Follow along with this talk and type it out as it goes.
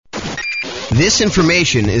This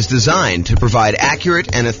information is designed to provide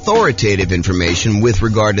accurate and authoritative information with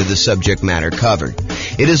regard to the subject matter covered.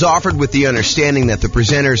 It is offered with the understanding that the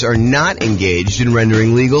presenters are not engaged in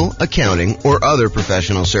rendering legal, accounting, or other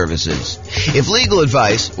professional services. If legal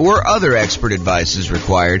advice or other expert advice is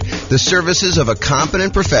required, the services of a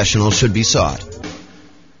competent professional should be sought.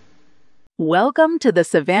 Welcome to the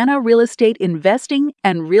Savannah Real Estate Investing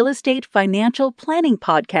and Real Estate Financial Planning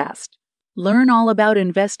Podcast. Learn all about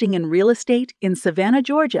investing in real estate in Savannah,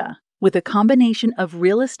 Georgia, with a combination of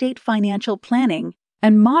real estate financial planning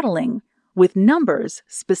and modeling with numbers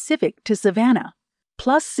specific to Savannah,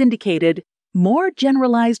 plus syndicated, more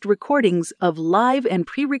generalized recordings of live and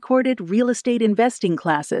pre-recorded real estate investing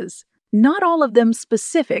classes, not all of them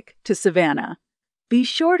specific to Savannah. Be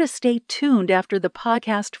sure to stay tuned after the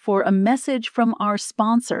podcast for a message from our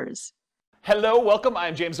sponsors. Hello, welcome.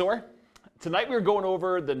 I'm James Orr. Tonight we're going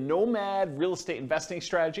over the Nomad real estate investing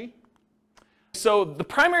strategy. So the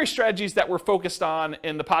primary strategies that we're focused on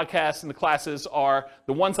in the podcast and the classes are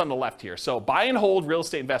the ones on the left here. So buy and hold real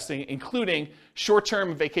estate investing, including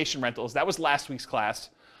short-term vacation rentals. That was last week's class.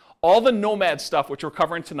 All the Nomad stuff, which we're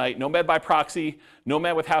covering tonight, Nomad by proxy,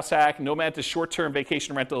 Nomad with house hack, Nomad to short-term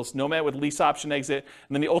vacation rentals, Nomad with lease option exit,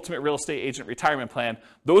 and then the ultimate real estate agent retirement plan.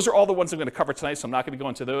 Those are all the ones I'm going to cover tonight, so I'm not going to go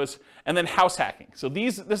into those. And then house hacking. So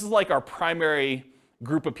this is like our primary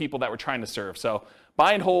group of people that we're trying to serve. So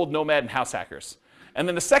buy and hold, Nomad, and house hackers. And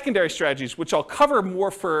then the secondary strategies, which I'll cover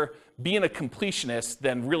more for being a completionist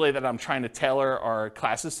than really that I'm trying to tailor our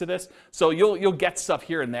classes to this. So you'll get stuff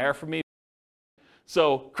here and there from me.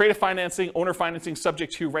 So creative financing, owner financing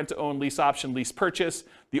subject to rent to own, lease option, lease purchase,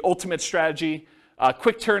 the ultimate strategy,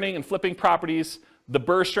 quick turning and flipping properties, the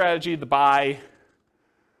BRRRR strategy, the buy,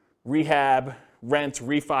 rehab, rent,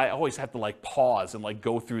 refi. I always have to pause and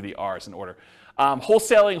go through the R's in order.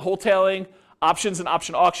 Wholetailing, options and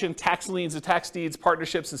option auction, tax liens and tax deeds,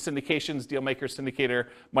 partnerships and syndications, deal maker, syndicator,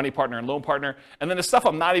 money partner, and loan partner. And then the stuff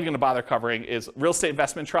I'm not even going to bother covering is real estate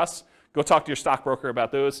investment trusts. Go talk to your stockbroker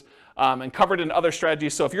about those. And covered in other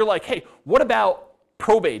strategies. So if you're like, hey, what about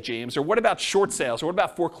probate, James? Or what about short sales? Or what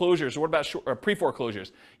about foreclosures? Or what about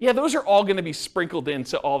pre-foreclosures? Yeah, those are all going to be sprinkled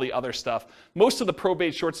into all the other stuff. Most of the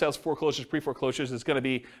probate, short sales, foreclosures, pre-foreclosures is going to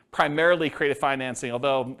be primarily creative financing,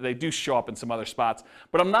 although they do show up in some other spots.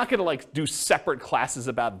 But I'm not going to do separate classes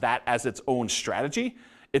about that as its own strategy.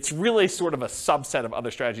 It's really sort of a subset of other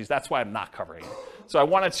strategies. That's why I'm not covering it. So I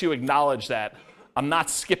wanted to acknowledge that I'm not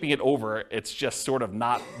skipping it over. It's just sort of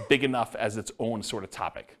not big enough as its own sort of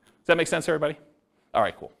topic. Does that make sense, everybody? All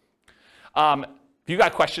right, cool. If you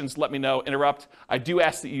got questions, let me know. Interrupt. I do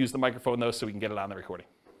ask that you use the microphone, though, so we can get it on the recording.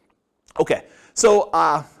 Okay,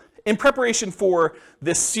 so in preparation for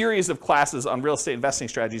this series of classes on real estate investing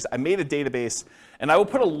strategies, I made a database, and I will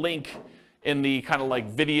put a link in the kind of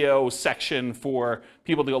video section for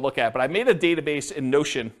people to go look at. But I made a database in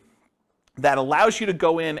Notion that allows you to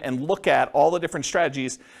go in and look at all the different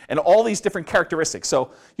strategies and all these different characteristics. So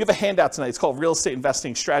you have a handout tonight. It's called Real Estate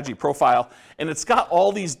Investing Strategy Profile, and it's got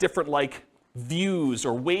all these different views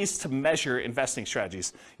or ways to measure investing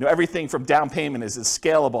strategies. Everything from down payment is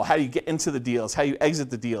scalable, how you get into the deals, how you exit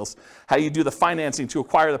the deals, how you do the financing to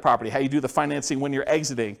acquire the property, how you do the financing when you're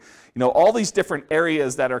exiting. All these different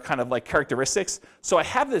areas that are kind of characteristics. So I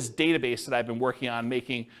have this database that I've been working on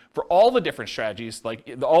making for all the different strategies,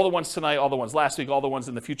 all the ones tonight, all the ones last week, all the ones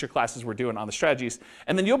in the future classes we're doing on the strategies.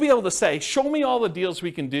 And then you'll be able to say, show me all the deals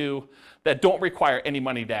we can do that don't require any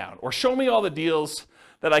money down, or show me all the deals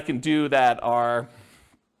that I can do that are,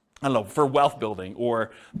 for wealth building,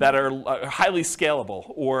 or that are highly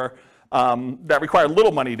scalable, or that require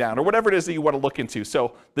little money down, or whatever it is that you want to look into.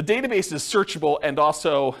 So the database is searchable and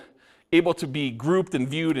also able to be grouped and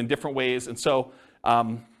viewed in different ways. And so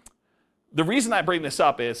the reason I bring this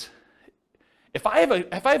up is if I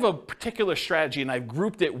have a particular strategy and I've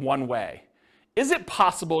grouped it one way, is it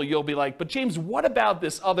possible you'll be like, but James, what about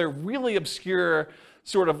this other really obscure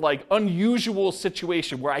sort of unusual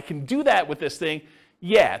situation where I can do that with this thing?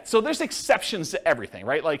 Yeah, so there's exceptions to everything,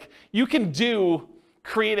 right? You can do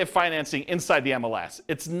creative financing inside the MLS.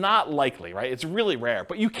 It's not likely, right? It's really rare,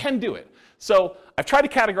 but you can do it. So I've tried to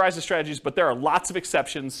categorize the strategies, but there are lots of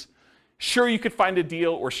exceptions. Sure, you could find a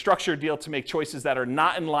deal or structure a deal to make choices that are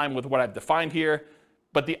not in line with what I've defined here.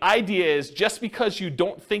 But the idea is just because you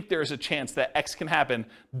don't think there's a chance that X can happen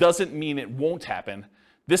doesn't mean it won't happen.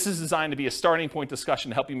 This is designed to be a starting point discussion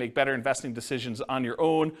to help you make better investing decisions on your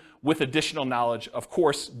own with additional knowledge. Of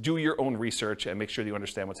course, do your own research and make sure that you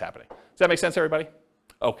understand what's happening. Does that make sense, everybody?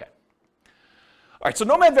 Okay. All right, so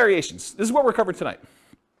Nomad variations. This is what we're covering tonight.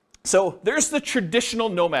 So there's the traditional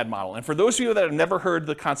Nomad model. And for those of you that have never heard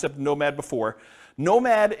the concept of Nomad before,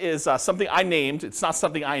 Nomad is something I named. It's not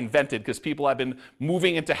something I invented because people have been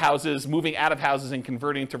moving into houses, moving out of houses and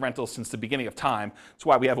converting to rentals since the beginning of time. That's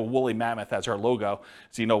why we have a woolly mammoth as our logo.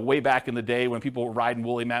 So, way back in the day when people were riding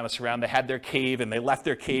woolly mammoths around, they had their cave and they left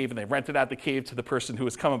their cave and they rented out the cave to the person who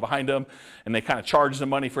was coming behind them and they kind of charged them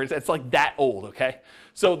money for it. It's like that old, okay?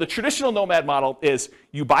 So the traditional Nomad model is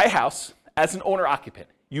you buy a house as an owner-occupant.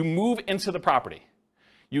 You move into the property.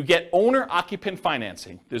 You get owner-occupant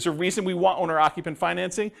financing. There's a reason we want owner-occupant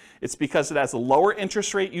financing. It's because it has a lower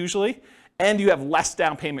interest rate usually, and you have less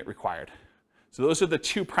down payment required. So those are the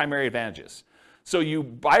two primary advantages. So you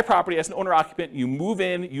buy a property as an owner-occupant, you move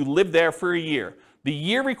in, you live there for a year. The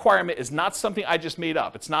year requirement is not something I just made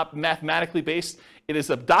up. It's not mathematically based. It is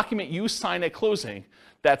a document you sign at closing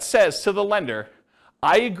that says to the lender,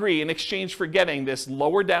 I agree in exchange for getting this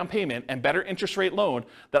lower down payment and better interest rate loan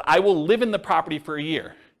that I will live in the property for a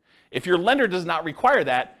year. If your lender does not require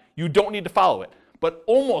that, you don't need to follow it. But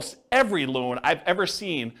almost every loan I've ever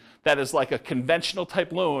seen that is like a conventional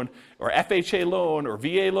type loan or FHA loan or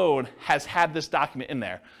VA loan has had this document in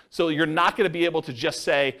there. So you're not going to be able to just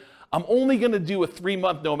say, I'm only going to do a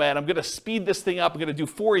 3-month Nomad. I'm going to speed this thing up. I'm going to do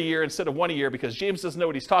 4 a year instead of 1 a year because James doesn't know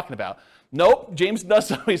what he's talking about. Nope, James does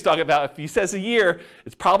know what he's talking about. If he says a year,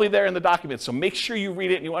 it's probably there in the document. So make sure you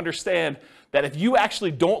read it and you understand that if you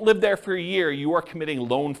actually don't live there for a year, you are committing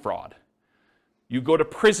loan fraud. You go to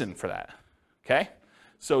prison for that, okay?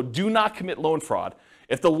 So do not commit loan fraud.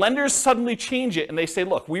 If the lenders suddenly change it and they say,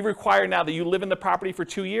 look, we require now that you live in the property for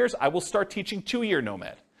 2 years, I will start teaching 2-year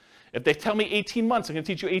Nomad. If they tell me 18 months, I'm going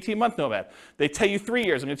to teach you 18-month Nomad. They tell you 3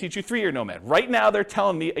 years, I'm going to teach you 3-year Nomad. Right now, they're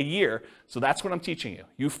telling me a year, so that's what I'm teaching you.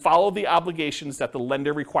 You follow the obligations that the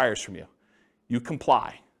lender requires from you. You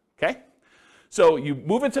comply, okay? So you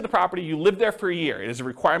move into the property, you live there for a year. It is a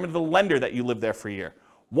requirement of the lender that you live there for a year.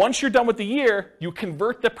 Once you're done with the year, you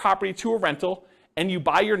convert the property to a rental, and you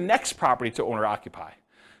buy your next property to owner-occupy.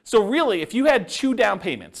 So really, if you had 2 down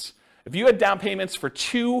payments, if you had down payments for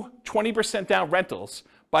 2 20% down rentals,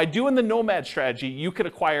 by doing the Nomad strategy, you could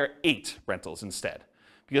acquire 8 rentals instead.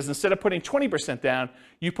 Because instead of putting 20% down,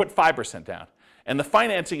 you put 5% down. And the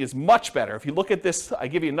financing is much better. If you look at this, I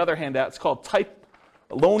give you another handout. It's called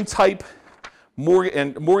loan type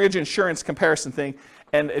mortgage insurance comparison thing.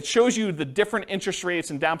 And it shows you the different interest rates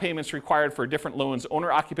and down payments required for different loans,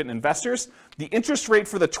 owner-occupant investors. The interest rate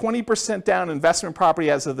for the 20% down investment property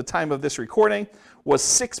as of the time of this recording was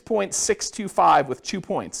 6.625 with 2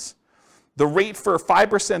 points. The rate for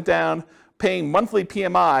 5% down paying monthly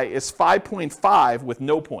PMI is 5.5 with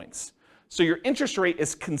no points. So your interest rate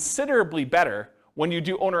is considerably better when you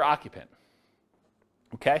do owner-occupant,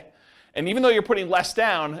 okay? And even though you're putting less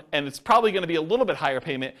down, and it's probably going to be a little bit higher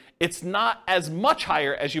payment, it's not as much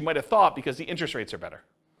higher as you might have thought because the interest rates are better,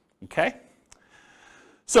 okay?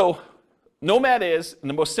 So Nomad is, in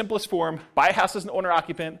the most simplest form, buy a house as an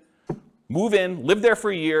owner-occupant, move in, live there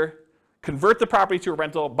for a year, convert the property to a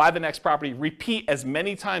rental, buy the next property, repeat as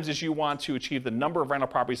many times as you want to achieve the number of rental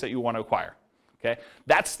properties that you want to acquire. Okay?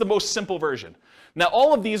 That's the most simple version. Now,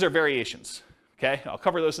 all of these are variations. Okay? I'll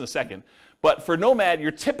cover those in a second. But for Nomad,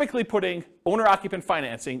 you're typically putting owner-occupant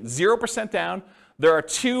financing, 0% down. There are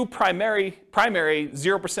 2 primary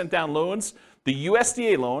 0% down loans. The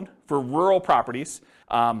USDA loan for rural properties.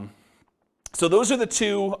 So those are the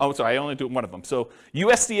 2, oh, sorry, I only do one of them. So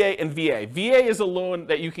USDA and VA. VA is a loan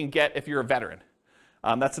that you can get if you're a veteran.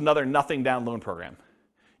 That's another nothing down loan program.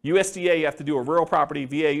 USDA, you have to do a rural property.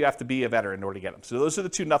 VA, you have to be a veteran in order to get them. So those are the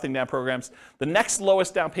 2 nothing down programs. The next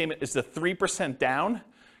lowest down payment is the 3% down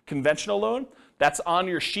conventional loan. That's on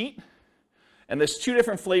your sheet. And there's 2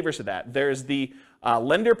 different flavors of that. There's the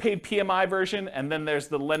lender paid PMI version, and then there's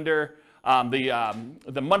the lender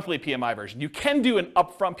the monthly PMI version. You can do an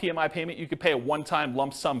upfront PMI payment. You could pay a one-time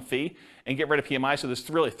lump sum fee and get rid of PMI. So there's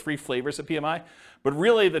really 3 flavors of PMI. But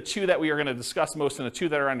really the 2 that we are going to discuss most and the 2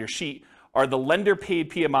 that are on your sheet are the lender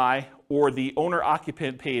paid PMI or the owner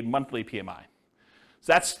occupant paid monthly PMI.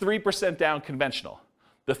 So that's 3% down conventional.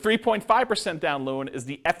 The 3.5% down loan is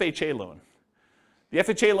the FHA loan. The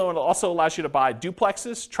FHA loan also allows you to buy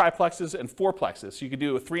duplexes, triplexes, and fourplexes. So you could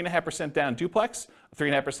do a 3.5% down duplex, a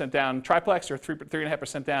 3.5% down triplex, or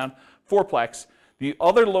 3.5% down fourplex. The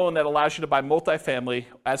other loan that allows you to buy multifamily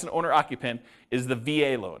as an owner-occupant is the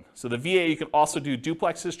VA loan. So the VA, you can also do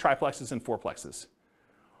duplexes, triplexes, and fourplexes.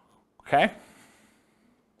 Okay?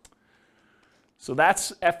 So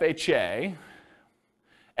that's FHA.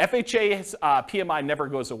 FHA's PMI never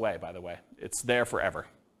goes away, by the way. It's there forever.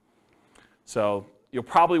 So you'll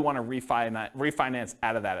probably want to refinance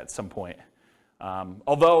out of that at some point.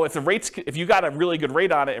 Although if you got a really good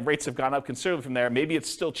rate on it and rates have gone up considerably from there, maybe it's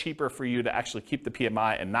still cheaper for you to actually keep the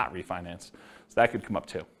PMI and not refinance. So that could come up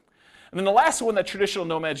too. And then the last one that traditional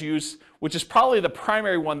nomads use, which is probably the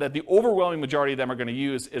primary one that the overwhelming majority of them are going to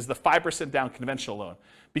use, is the 5% down conventional loan.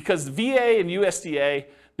 Because VA and USDA,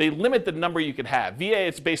 they limit the number you can have. VA,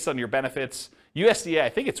 it's based on your benefits. USDA, I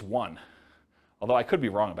think it's 1. Although I could be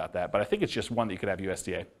wrong about that, but I think it's just 1 that you could have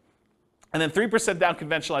USDA. And then 3% down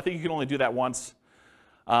conventional, I think you can only do that once.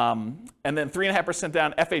 And then 3.5%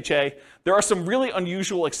 down FHA. There are some really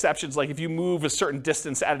unusual exceptions, like if you move a certain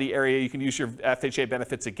distance out of the area, you can use your FHA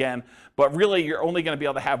benefits again. But really, you're only going to be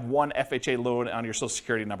able to have 1 FHA loan on your Social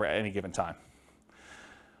Security number at any given time.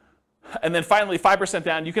 And then finally, 5%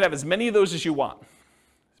 down, you can have as many of those as you want,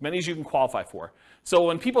 as many as you can qualify for. So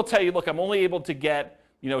when people tell you, look, I'm only able to get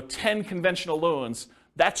 10 conventional loans,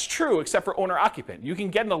 that's true, except for owner-occupant. You can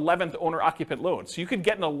get an 11th owner-occupant loan. So you could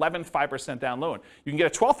get an 11th 5% down loan. You can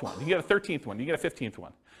get a 12th one. You can get a 13th one. You can get a 15th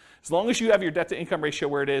one. As long as you have your debt-to-income ratio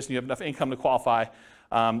where it is and you have enough income to qualify,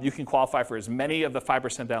 you can qualify for as many of the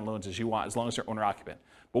 5% down loans as you want, as long as they're owner-occupant.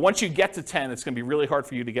 But once you get to 10, it's going to be really hard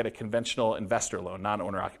for you to get a conventional investor loan,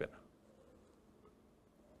 non-owner-occupant.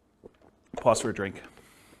 Pause for a drink.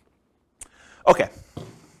 Okay.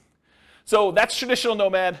 So that's traditional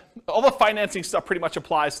nomad. All the financing stuff pretty much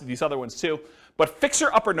applies to these other ones too. But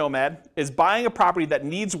fixer-upper nomad is buying a property that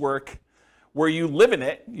needs work, where you live in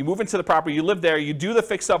it, you move into the property, you live there, you do the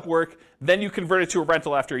fix-up work, then you convert it to a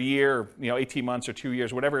rental after a year, 18 months or 2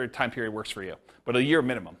 years, whatever time period works for you, but a year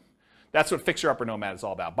minimum. That's what fixer-upper nomad is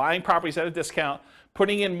all about. Buying properties at a discount,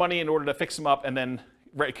 putting in money in order to fix them up, and then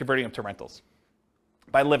converting them to rentals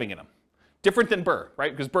by living in them. Different than BRRRR,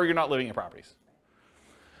 right? Because BRRRR, you're not living in properties.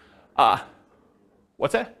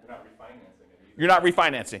 What's that? You're not refinancing it. You're not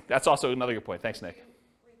refinancing. That's also another good point. Thanks, Nick.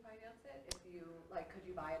 Refinance it if you could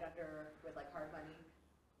you buy it with hard money,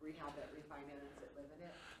 rehab it, refinance it, live in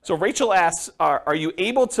it? So Rachel asks, are you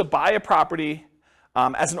able to buy a property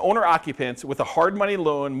as an owner-occupant with a hard money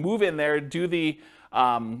loan, move in there, do the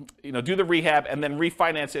rehab, and then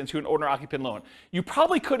refinance it into an owner-occupant loan? You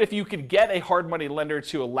probably could if you could get a hard money lender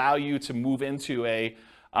to allow you to move into a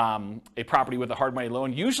property with a hard money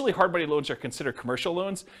loan. Usually hard money loans are considered commercial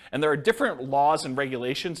loans, and there are different laws and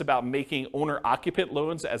regulations about making owner-occupant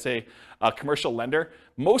loans as a commercial lender.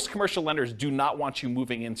 Most commercial lenders do not want you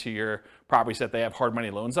moving into your properties that they have hard money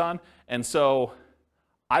loans on, and so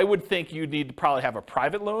I would think you'd need to probably have a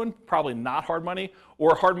private loan, probably not hard money,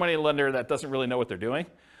 or a hard money lender that doesn't really know what they're doing,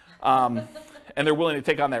 and they're willing to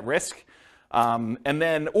take on that risk.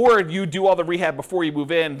 Or you do all the rehab before you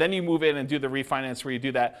move in, then you move in and do the refinance where you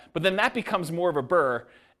do that. But then that becomes more of a BRRRR.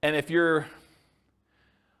 And if you're,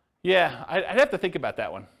 I'd have to think about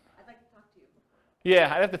that one. I'd like to talk to you.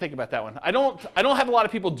 Yeah, I'd have to think about that one. I don't have a lot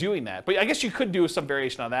of people doing that, but I guess you could do some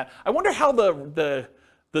variation on that. I wonder how the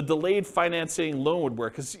delayed financing loan would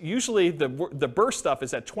work, because usually the BRRRR stuff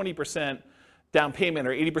is at 20% down payment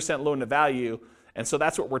or 80% loan to value. And so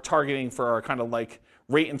that's what we're targeting for our kind of like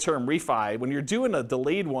rate and term refi. When you're doing a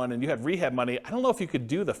delayed one and you have rehab money, I don't know if you could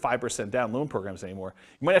do the 5% down loan programs anymore.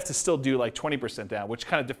 You might have to still do like 20% down, which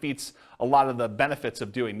kind of defeats a lot of the benefits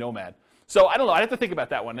of doing Nomad. So I don't know, I'd have to think about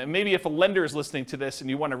that one. And maybe if a lender is listening to this and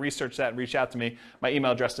you want to research that and reach out to me, my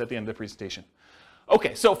email address is at the end of the presentation.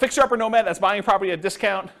 Okay, so fixer-upper Nomad, that's buying a property at a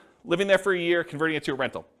discount, living there for a year, converting it to a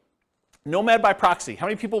rental. Nomad by proxy. How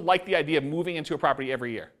many people like the idea of moving into a property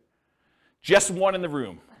every year? Just one in the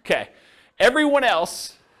room. Okay. Everyone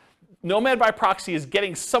else, Nomad by proxy is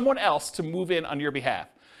getting someone else to move in on your behalf.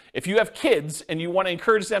 If you have kids and you want to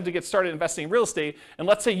encourage them to get started investing in real estate, and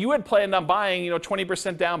let's say you had planned on buying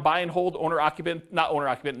 20% down, buy and hold owner-occupant,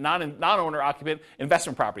 non-owner-occupant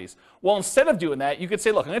investment properties. Well, instead of doing that, you could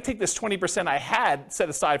say, look, I'm going to take this 20% I had set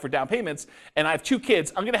aside for down payments, and I have 2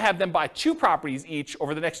 kids. I'm going to have them buy 2 properties each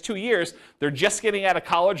over the next 2 years. They're just getting out of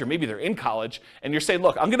college, or maybe they're in college, and you're saying,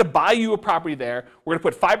 look, I'm going to buy you a property there. We're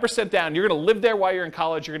going to put 5% down. You're going to live there while you're in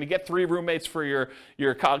college. You're going to get 3 roommates for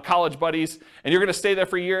your college buddies, and you're going to stay there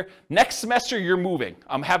for a year. Next semester, you're moving.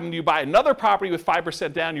 I'm having you buy another property with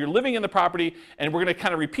 5% down. You're living in the property, and we're going to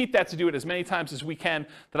kind of repeat that to do it as many times as we can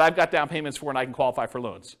that I've got down payments for and I can qualify for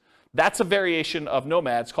loans. That's a variation of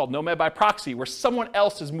Nomad. It's called Nomad by proxy, where someone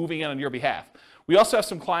else is moving in on your behalf. We also have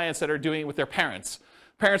some clients that are doing it with their parents.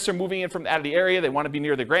 Parents are moving in from out of the area. They want to be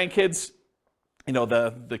near their grandkids.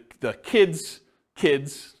 The kids,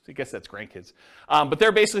 I guess that's grandkids. But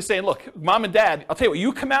they're basically saying, look, mom and dad, I'll tell you what,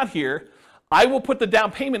 you come out here. I will put the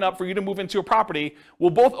down payment up for you to move into a property. We'll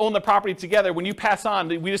both own the property together. When you pass on,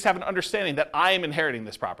 we just have an understanding that I am inheriting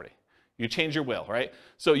this property. You change your will, right?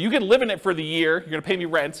 So you can live in it for the year. You're going to pay me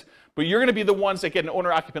rent, but you're going to be the ones that get an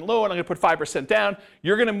owner-occupant loan. I'm going to put 5% down.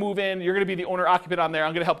 You're going to move in. You're going to be the owner-occupant on there.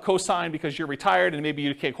 I'm going to help co-sign because you're retired and maybe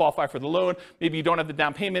you can't qualify for the loan. Maybe you don't have the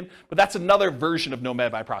down payment, but that's another version of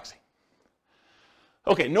Nomad by proxy.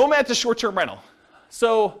 Okay, Nomad's a short-term rental.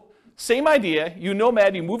 So same idea. You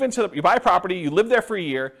Nomad, you move into, you buy a property, you live there for a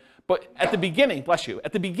year. But at the beginning, bless you,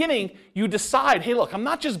 at the beginning, you decide, hey, look, I'm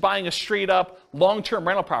not just buying a straight up long-term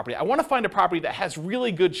rental property. I want to find a property that has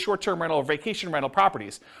really good short-term rental or vacation rental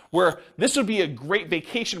properties where this would be a great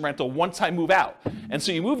vacation rental once I move out. And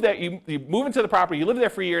so you move there, you move into the property, you live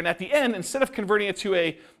there for a year, and at the end, instead of converting it to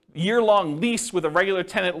a year-long lease with a regular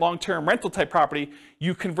tenant long-term rental type property,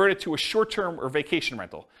 you convert it to a short-term or vacation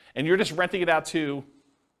rental. And you're just renting it out to,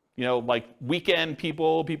 you know, like weekend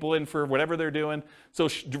people in for whatever they're doing. So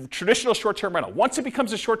traditional short-term rental. Once it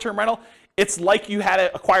becomes a short-term rental, it's like you had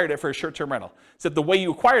acquired it for a short-term rental. Except the way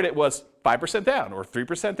you acquired it was 5% down, or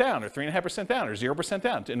 3% down, or 3.5% down, or 0%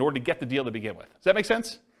 down in order to get the deal to begin with. Does that make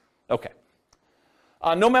sense? Okay.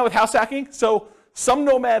 Nomad with house hacking. So some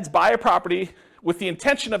nomads buy a property with the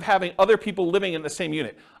intention of having other people living in the same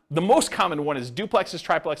unit. The most common one is duplexes,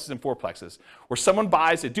 triplexes, and fourplexes, where someone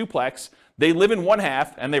buys a duplex, they live in one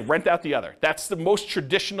half, and they rent out the other. That's the most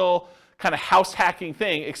traditional kind of house hacking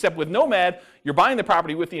thing, except with Nomad, you're buying the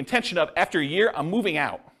property with the intention of, after a year, I'm moving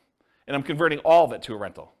out, and I'm converting all of it to a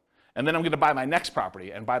rental. And then I'm going to buy my next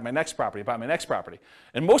property, and buy my next property, buy my next property.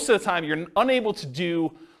 And most of the time, you're unable to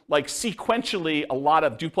do like sequentially a lot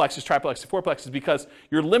of duplexes, triplexes, fourplexes because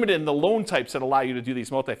you're limited in the loan types that allow you to do these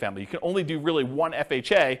multifamily. You can only do really one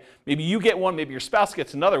FHA. Maybe you get one, maybe your spouse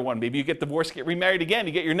gets another one. Maybe you get divorced, get remarried again,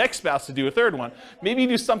 you get your next spouse to do a third one. Maybe you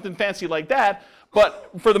do something fancy like that, but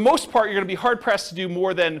for the most part, you're going to be hard-pressed to do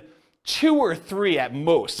more than 2 or 3 at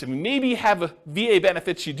most. I mean, maybe you have a VA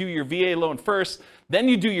benefits, you do your VA loan first, then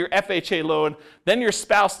you do your FHA loan, then your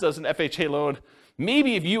spouse does an FHA loan.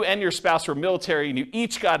 Maybe if you and your spouse were military and you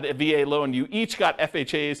each got a VA loan, you each got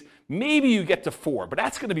FHAs, maybe you get to 4, but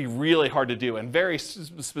that's going to be really hard to do and very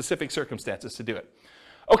specific circumstances to do it.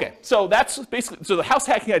 Okay, so that's basically, so the house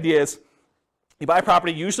hacking idea is you buy a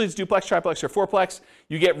property, usually it's duplex, triplex, or fourplex,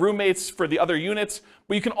 you get roommates for the other units,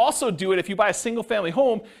 but you can also do it if you buy a single family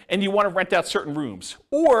home and you want to rent out certain rooms.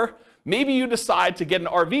 Or maybe you decide to get an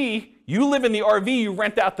RV, you live in the RV, you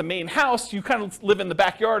rent out the main house, you kind of live in the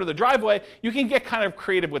backyard or the driveway, you can get kind of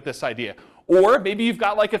creative with this idea. Or maybe you've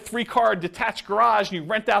got like a 3-car detached garage and you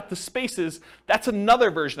rent out the spaces. That's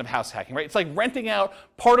another version of house hacking, right? It's like renting out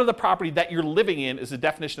part of the property that you're living in is the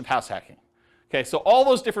definition of house hacking. Okay, so all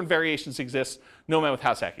those different variations exist, Nomad with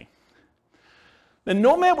house hacking. Then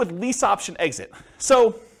Nomad with lease option exit.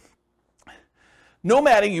 So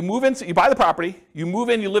nomading, you move in, you buy the property, you move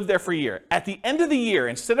in, you live there for a year. At the end of the year,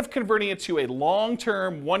 instead of converting it to a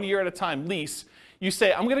long-term, 1 year at a time lease, you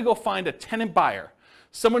say, I'm going to go find a tenant buyer,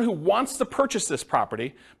 someone who wants to purchase this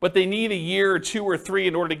property, but they need a year or 2 or 3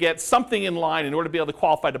 in order to get something in line in order to be able to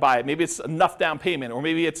qualify to buy it. Maybe it's enough down payment, or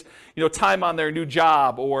maybe it's time on their new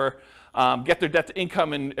job, or get their debt to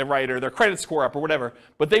income right, or their credit score up, or whatever.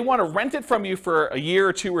 But they want to rent it from you for a year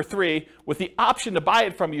or 2 or 3 with the option to buy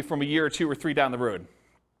it from you from a year or 2 or 3 down the road.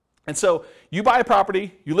 And so you buy a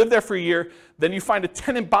property, you live there for a year, then you find a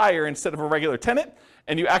tenant buyer instead of a regular tenant,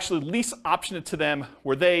 and you actually lease option it to them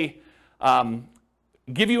where they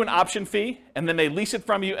give you an option fee, and then they lease it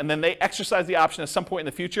from you, and then they exercise the option at some point in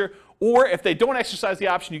the future. Or if they don't exercise the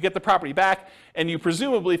option, you get the property back, and you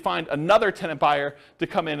presumably find another tenant buyer to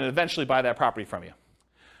come in and eventually buy that property from you.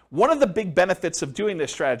 One of the big benefits of doing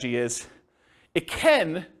this strategy is it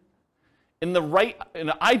can, in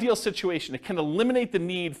an ideal situation, it can eliminate the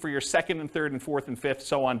need for your second and third and fourth and fifth,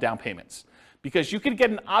 so on, down payments. Because you can get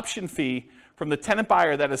an option fee from the tenant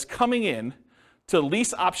buyer that is coming in to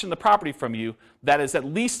lease option the property from you that is at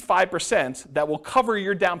least 5% that will cover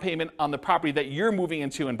your down payment on the property that you're moving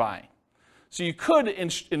into and buying. So you could,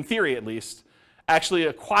 in theory at least, actually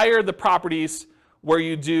acquire the properties where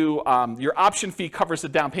you do, your option fee covers the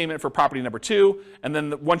down payment for property number 2, and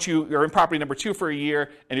then once you're in property number 2 for a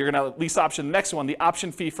year and you're going to lease option the next one, the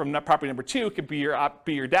option fee from property number 2 could be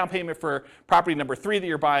your down payment for property number 3 that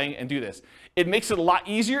you're buying, and do this. It makes it a lot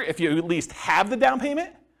easier if you at least have the down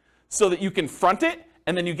payment so that you can front it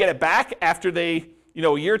and then you get it back after a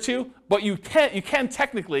year or 2, but you can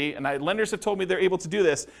technically, and lenders have told me they're able to do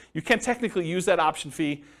this, you can technically use that option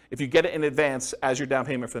fee if you get it in advance as your down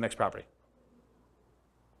payment for the next property.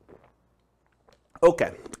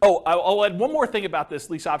 Okay. Oh, I'll add one more thing about this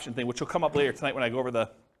lease option thing, which will come up later tonight when I go over the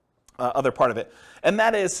other part of it. And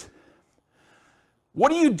that is, What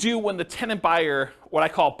do you do when the tenant buyer, what I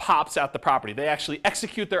call, pops out the property? They actually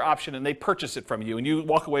execute their option and they purchase it from you, and you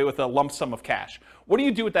walk away with a lump sum of cash. What do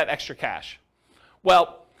you do with that extra cash?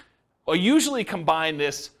 Well, I usually combine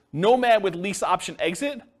this Nomad with lease option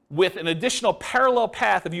exit with an additional parallel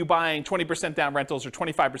path of you buying 20% down rentals or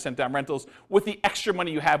 25% down rentals with the extra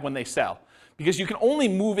money you have when they sell. Because you can only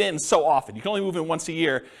move in so often. You can only move in once a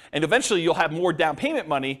year, and eventually you'll have more down payment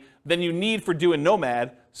money than you need for doing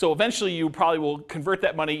Nomad. So eventually you probably will convert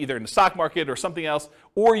that money either in the stock market or something else,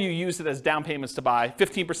 or you use it as down payments to buy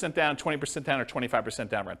 15% down, 20% down, or 25%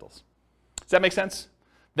 down rentals. Does that make sense?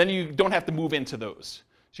 Then you don't have to move into those.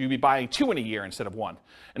 So you'd be buying 2 in a year instead of 1.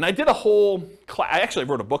 And I did a whole class, I actually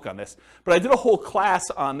wrote a book on this, but I did a whole class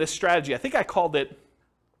on this strategy. I think I called it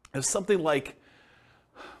as something like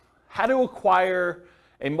how to acquire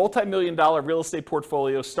a multi-million-dollar real estate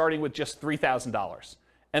portfolio starting with just $3,000.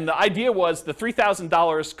 And the idea was the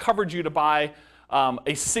 $3,000 covered you to buy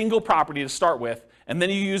a single property to start with, and then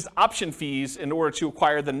you used option fees in order to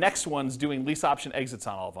acquire the next ones doing lease option exits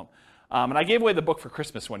on all of them. And I gave away the book for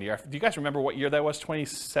Christmas one year. Do you guys remember what year that was?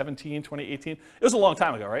 2017, 2018? It was a long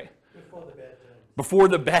time ago, right? Before the bad times. Before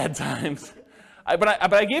the bad times.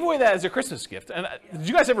 But I gave away that as a Christmas gift. And did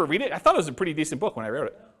you guys ever read it? I thought it was a pretty decent book when I wrote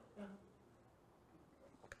it.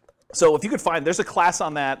 So if you could find, there's a class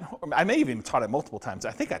on that. I may have even taught it multiple times.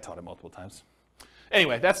 I think I taught it multiple times.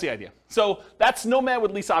 Anyway, that's the idea. So that's Nomad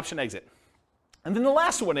with lease option exit. And then the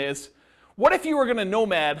last one is, what if you were going to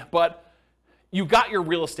Nomad, but you got your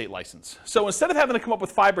real estate license? So instead of having to come up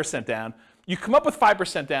with 5% down, you come up with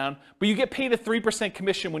 5% down, but you get paid a 3%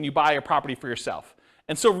 commission when you buy a property for yourself.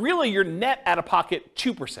 And so really you're net out of pocket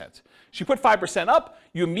 2%. So you put 5% up,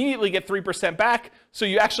 you immediately get 3% back, so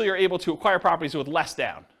you actually are able to acquire properties with less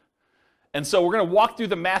down. And so we're going to walk through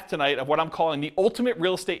the math tonight of what I'm calling the ultimate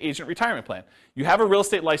real estate agent retirement plan. You have a real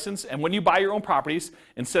estate license, and when you buy your own properties,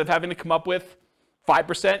 instead of having to come up with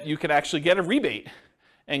 5%, you can actually get a rebate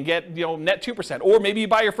and get net 2%. Or maybe you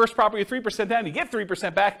buy your first property with 3% down, you get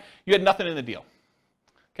 3% back, you had nothing in the deal.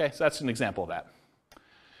 Okay, so that's an example of that.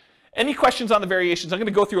 Any questions on the variations? I'm going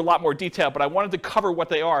to go through a lot more detail, but I wanted to cover what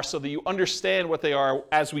they are so that you understand what they are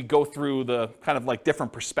as we go through the kind of like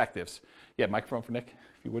different perspectives. Yeah, microphone for Nick,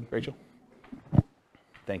 if you would, Rachel.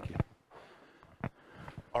 Thank you.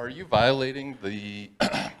 Are you violating the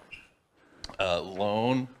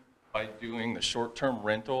loan by doing the short-term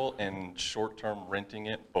rental and short-term renting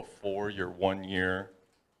it before your 1 year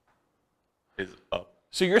is up?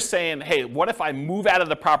 So you're saying, hey, what if I move out of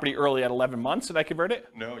the property early at 11 months and I convert it?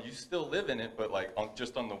 No, you still live in it, but like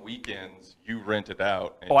just on the weekends, you rent it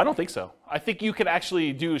out. Oh, I don't think so. I think you could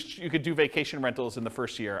actually do vacation rentals in the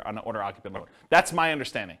first year on an owner-occupant loan. That's my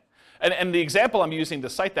understanding. And the example I'm using to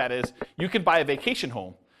cite that is you can buy a vacation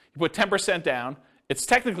home. You put 10% down. It's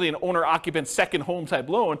technically an owner-occupant second home type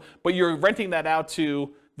loan, but you're renting that out to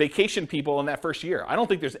vacation people in that first year. I don't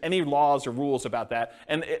think there's any laws or rules about that.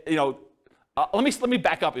 And let me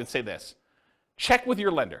back up and say this. Check with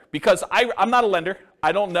your lender, because I'm not a lender.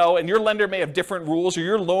 I don't know, and your lender may have different rules, or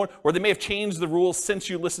your loan, or they may have changed the rules since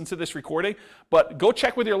you listened to this recording. But go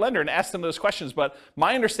check with your lender and ask them those questions. But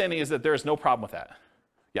my understanding is that there is no problem with that.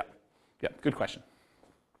 Yeah, good question.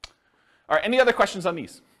 All right, any other questions on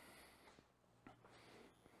these?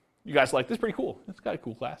 You guys like this? Pretty cool. It's got a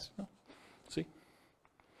cool class. See?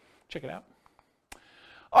 Check it out.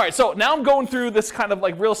 All right, so now I'm going through this kind of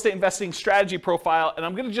like real estate investing strategy profile, and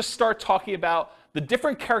I'm going to just start talking about the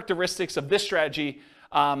different characteristics of this strategy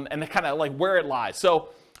and the kind of like where it lies. So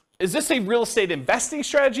is this a real estate investing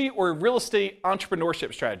strategy or a real estate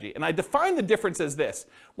entrepreneurship strategy? And I define the difference as this.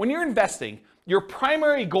 When you're investing, your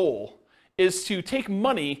primary goal is to take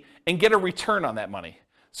money and get a return on that money.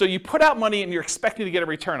 So you put out money and you're expecting to get a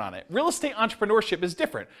return on it. Real estate entrepreneurship is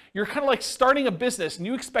different. You're kind of like starting a business and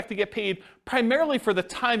you expect to get paid primarily for the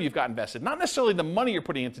time you've got invested. Not necessarily the money you're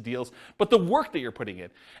putting into deals, but the work that you're putting in.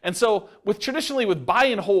 And so traditionally with buy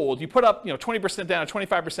and hold, you put up 20% down,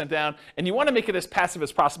 25% down, and you want to make it as passive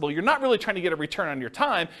as possible. You're not really trying to get a return on your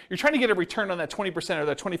time. You're trying to get a return on that 20% or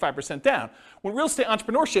that 25% down. With real estate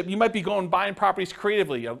entrepreneurship, you might be going buying properties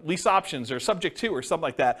creatively, lease options or subject to or something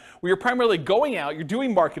like that, where you're primarily going out, you're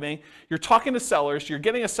doing marketing, you're talking to sellers, you're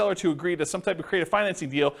getting a seller to agree to some type of creative financing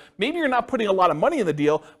deal. Maybe you're not putting a lot of money in the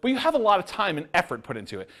deal, but you have a lot of time and effort put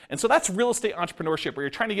into it. And so that's real estate entrepreneurship, where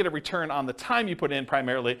you're trying to get a return on the time you put in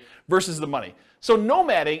primarily versus the money. So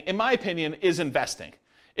nomading, in my opinion, is investing.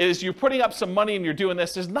 Is you're putting up some money and you're doing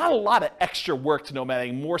this. There's not a lot of extra work to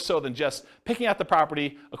nomading, more so than just picking out the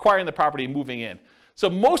property, acquiring the property, and moving in. So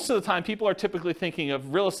most of the time, people are typically thinking of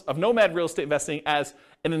nomad real estate investing as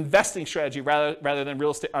an investing strategy rather than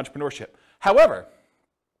real estate entrepreneurship. However,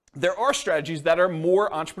 there are strategies that are more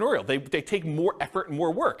entrepreneurial. They take more effort and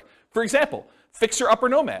more work. For example, fixer-upper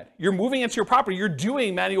nomad. You're moving into your property. You're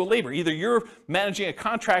doing manual labor. Either you're managing a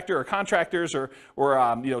contractor or contractors or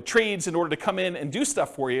trades in order to come in and do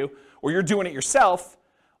stuff for you, or you're doing it yourself,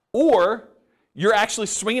 or you're actually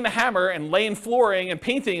swinging a hammer and laying flooring and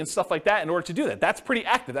painting and stuff like that in order to do that. That's pretty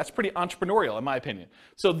active. That's pretty entrepreneurial, in my opinion.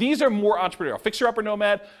 So these are more entrepreneurial. Fixer-upper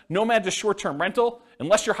nomad, nomad to short-term rental.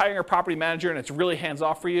 Unless you're hiring a property manager and it's really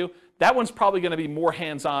hands-off for you, that one's probably going to be more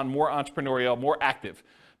hands-on, more entrepreneurial, more active.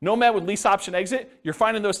 Nomad with lease option exit, you're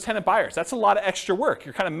finding those tenant buyers. That's a lot of extra work.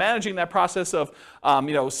 You're kind of managing that process of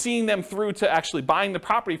seeing them through to actually buying the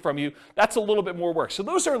property from you. That's a little bit more work. So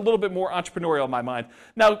those are a little bit more entrepreneurial in my mind.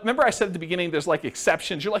 Now, remember I said at the beginning there's like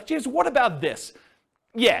exceptions. You're like, James, what about this?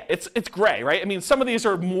 Yeah, it's gray, right? I mean, some of these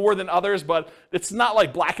are more than others, but it's not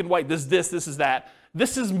like black and white. This is that.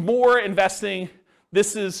 This is more investing.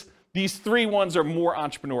 These three ones are more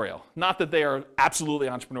entrepreneurial. Not that they are absolutely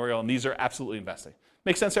entrepreneurial and these are absolutely investing.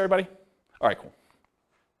 Make sense, everybody? All right, cool.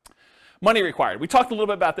 Money required. We talked a little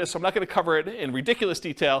bit about this, so I'm not going to cover it in ridiculous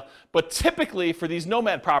detail, but typically for these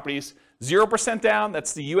nomad properties, 0% down,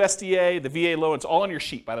 that's the USDA, the VA loan, it's all on your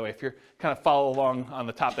sheet, by the way, if you're kind of follow along on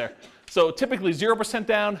the top there. So typically 0%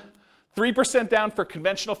 down, 3% down for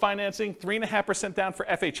conventional financing, 3.5% down for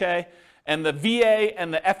FHA, and the VA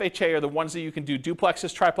and the FHA are the ones that you can do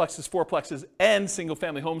duplexes, triplexes, fourplexes, and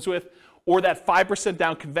single-family homes with, or that 5%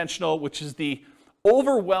 down conventional, which is the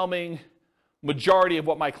overwhelming majority of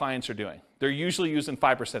what my clients are doing. They're usually using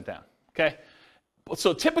 5% down, okay?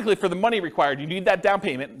 So typically for the money required, you need that down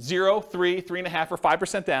payment, 0, 3, 3.5, or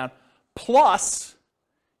 5% down, plus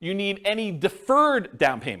you need any deferred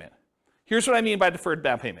down payment. Here's what I mean by deferred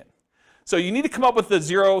down payment. So you need to come up with the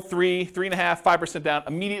 0, 3, 3.5, 5% down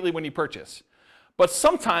immediately when you purchase. But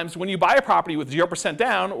sometimes when you buy a property with 0%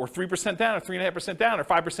 down, or 3% down, or 3.5% down, or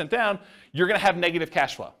 5% down, you're gonna have negative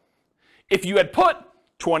cash flow. If you had put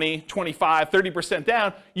 20, 25, 30%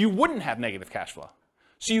 down, you wouldn't have negative cash flow.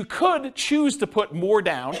 So you could choose to put more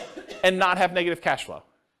down and not have negative cash flow.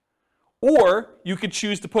 Or you could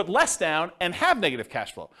choose to put less down and have negative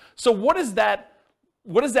cash flow. So what is that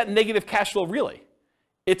negative cash flow really?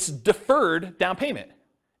 It's deferred down payment.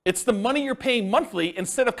 It's the money you're paying monthly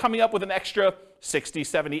instead of coming up with an extra $60,000,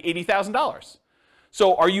 $70,000, $80,000.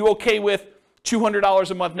 So are you okay with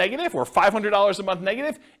 $200 a month negative or $500 a month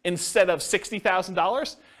negative instead of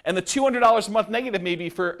 $60,000? And the $200 a month negative may be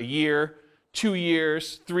for a year, 2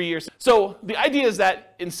 years, 3 years. So the idea is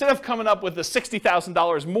that instead of coming up with the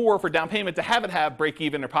 $60,000 more for down payment to have it have break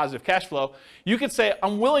even or positive cash flow, you could say,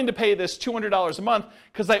 I'm willing to pay this $200 a month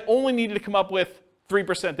because I only needed to come up with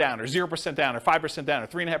 3% down or 0% down or 5% down or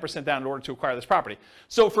 3.5% down in order to acquire this property.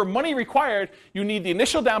 So for money required, you need the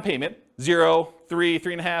initial down payment, 0, 3,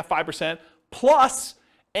 3.5, 5%, plus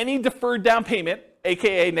any deferred down payment,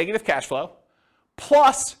 aka negative cash flow,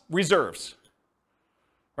 plus reserves.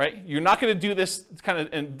 Right? You're not going to do this kind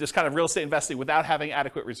of real estate investing without having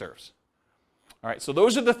adequate reserves. All right, so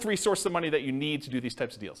those are the three sources of money that you need to do these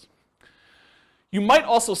types of deals. You might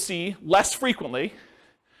also see less frequently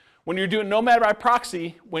when you're doing nomad by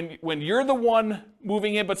proxy, when you're the one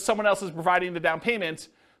moving in but someone else is providing the down payment.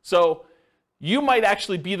 So you might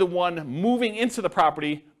actually be the one moving into the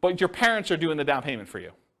property, but your parents are doing the down payment for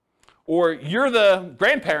you. Or you're the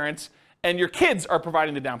grandparents and your kids are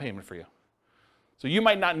providing the down payment for you. So you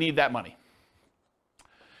might not need that money.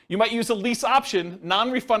 You might use a lease option,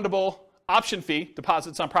 non-refundable option fee,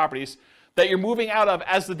 deposits on properties, that you're moving out of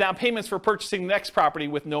as the down payments for purchasing the next property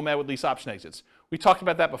with Nomad with lease option exits. We talked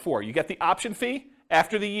about that before. You get the option fee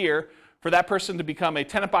after the year for that person to become a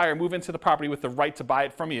tenant buyer, move into the property with the right to buy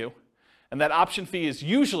it from you. And that option fee is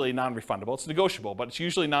usually non-refundable. It's negotiable, but it's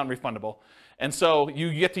usually non-refundable. And so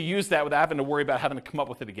you get to use that without having to worry about having to come up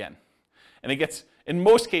with it again. And it gets, in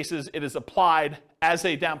most cases, it is applied as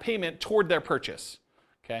a down payment toward their purchase.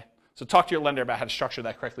 Okay? So talk to your lender about how to structure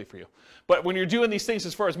that correctly for you. But when you're doing these things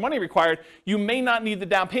as far as money required, you may not need the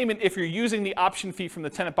down payment if you're using the option fee from the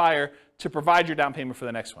tenant buyer to provide your down payment for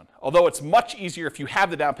the next one. Although it's much easier if you have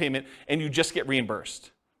the down payment and you just get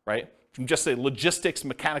reimbursed, right? From just a logistics,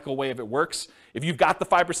 mechanical way of it works. If you've got the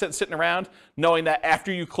 5% sitting around, knowing that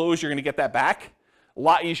after you close, you're going to get that back, a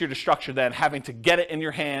lot easier to structure than having to get it in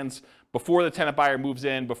your hands before the tenant buyer moves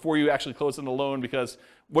in, before you actually close on the loan, because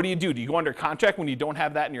what do? Do you go under contract when you don't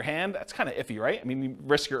have that in your hand? That's kind of iffy, right? I mean, you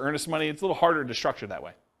risk your earnest money. It's a little harder to structure that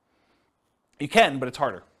way. You can, but it's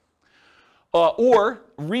harder. Or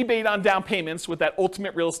rebate on down payments with that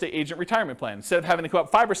ultimate real estate agent retirement plan. Instead of having to come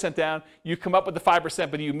up 5% down, you come up with the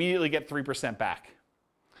 5%, but you immediately get 3% back.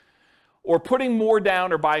 or putting more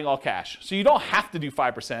down or buying all cash. So you don't have to do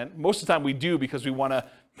 5%. Most of the time we do because we want to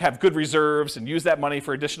have good reserves and use that money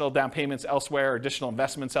for additional down payments elsewhere, or additional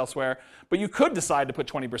investments elsewhere. But you could decide to put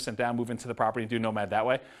 20% down, move into the property, and do Nomad that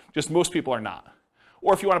way. Just most people are not.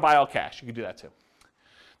 Or if you want to buy all cash, you can do that too.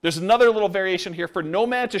 There's another little variation here for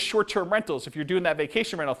Nomad to short-term rentals. If you're doing that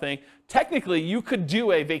vacation rental thing, technically you could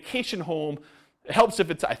do a vacation home. It helps if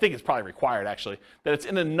it's, I think it's probably required actually, that it's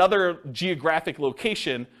in another geographic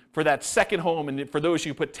location for that second home, and for those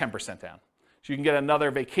you put 10% down. So you can get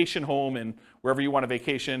another vacation home and wherever you want to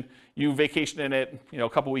vacation, you vacation in it, a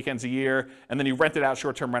couple weekends a year, and then you rent it out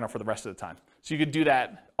short-term rental for the rest of the time. So you could do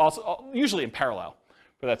that also, usually in parallel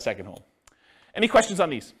for that second home. Any questions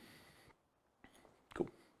on these? Cool.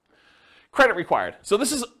 Credit required. So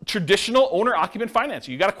this is traditional owner-occupant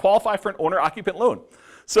financing. You got to qualify for an owner-occupant loan.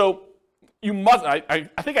 So you must, I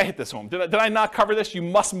think I hit this home. Did I not cover this? You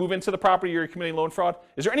must move into the property or you're committing loan fraud.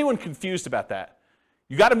 Is there anyone confused about that?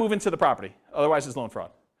 You got to move into the property, otherwise it's loan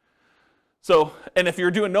fraud. So, and if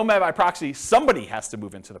you're doing Nomad by proxy, somebody has to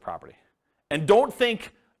move into the property. And don't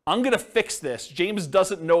think, I'm going to fix this. James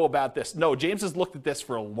doesn't know about this. No, James has looked at this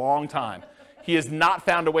for a long time. He has not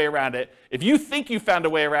found a way around it. If you think you found a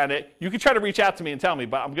way around it, you can try to reach out to me and tell me,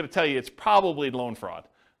 but I'm going to tell you it's probably loan fraud.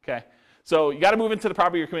 Okay? So you got to move into the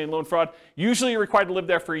property you're committing loan fraud. Usually you're required to live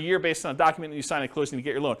there for a year based on a document that you sign at closing to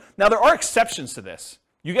get your loan. Now there are exceptions to this.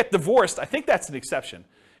 You get divorced, I think that's an exception.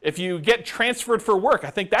 If you get transferred for work,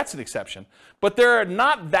 I think that's an exception. But there are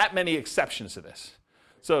not that many exceptions to this.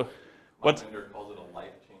 So, what? My lender calls it a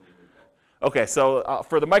life-changing event. Okay, so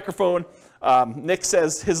for the microphone, Nick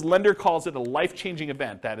says his lender calls it a life-changing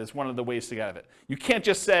event. That is one of the ways to get out of it. You can't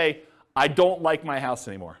just say, I don't like my house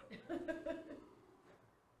anymore.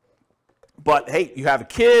 But hey, you have a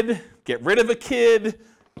kid, get rid of a kid,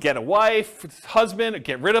 get a wife, husband, or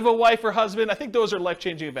get rid of a wife or husband. I think those are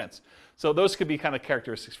life-changing events. So those could be kind of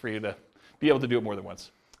characteristics for you to be able to do it more than once.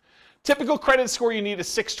 Typical credit score you need is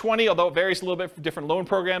 620, although it varies a little bit for different loan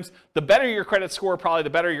programs. The better your credit score, probably the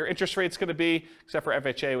better your interest rate's going to be, except for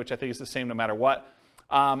FHA, which I think is the same no matter what.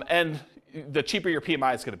 And the cheaper your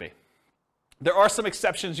PMI is going to be. There are some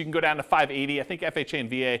exceptions. You can go down to 580. I think FHA and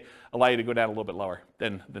VA allow you to go down a little bit lower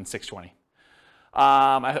than 620.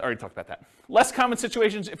 I already talked about that. Less common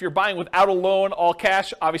situations, if you're buying without a loan, all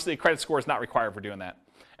cash, obviously a credit score is not required for doing that.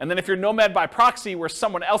 And then if you're Nomad by proxy, where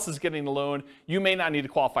someone else is getting the loan, you may not need to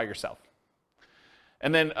qualify yourself.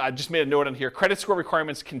 And then I just made a note on here, credit score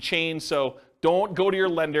requirements can change, so don't go to your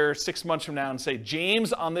lender 6 months from now and say,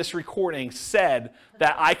 James on this recording said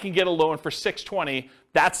that I can get a loan for 620,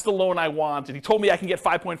 that's the loan I want, and he told me I can get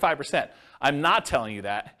 5.5%. I'm not telling you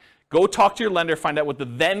that. Go talk to your lender, find out what the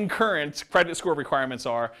then current credit score requirements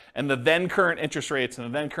are, and the then current interest rates, and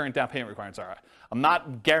the then current down payment requirements are. I'm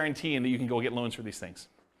not guaranteeing that you can go get loans for these things.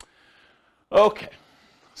 Okay,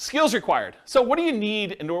 skills required. So what do you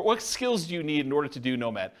need, what skills do you need in order to do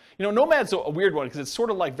Nomad? Nomad's a weird one because it's sort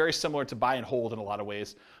of like very similar to buy and hold in a lot of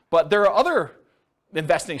ways. But there are other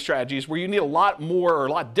investing strategies where you need a lot more or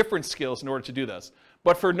a lot different skills in order to do this.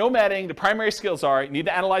 But for nomading, the primary skills are you need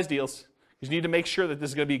to analyze deals. You need to make sure that this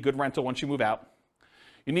is going to be a good rental once you move out.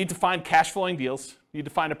 You need to find cash flowing deals. You need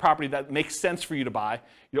to find a property that makes sense for you to buy.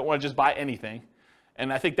 You don't want to just buy anything.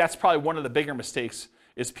 And I think that's probably one of the bigger mistakes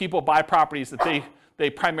is people buy properties that they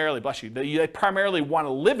primarily, bless you, they primarily want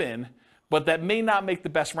to live in, but that may not make the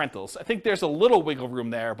best rentals. I think there's a little wiggle room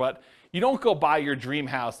there, but you don't go buy your dream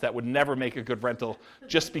house that would never make a good rental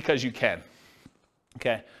just because you can.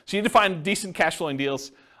 Okay, so you need to find decent cash flowing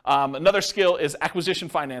deals. Another skill is acquisition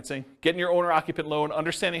financing, getting your owner-occupant loan,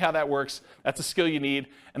 understanding how that works. That's a skill you need.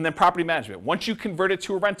 And then property management. Once you convert it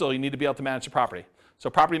to a rental, you need to be able to manage the property. So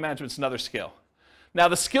property management is another skill. Now,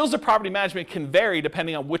 the skills of property management can vary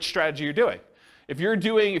depending on which strategy you're doing. If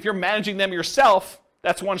you're managing them yourself,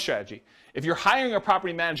 that's one strategy. If you're hiring a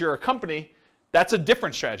property manager or a company, that's a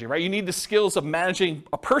different strategy, right? You need the skills of managing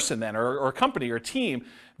a person then, or a company or a team,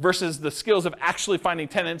 versus the skills of actually finding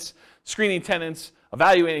tenants, screening tenants,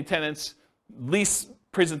 evaluating tenants, lease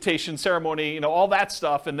presentation, ceremony, all that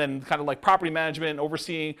stuff, and then kind of like property management,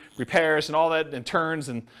 overseeing repairs and all that, and turns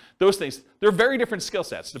and those things. They're very different skill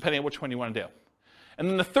sets depending on which one you want to do. And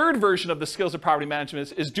then the third version of the skills of property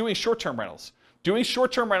management is doing short-term rentals. Doing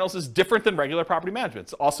short-term rentals is different than regular property management.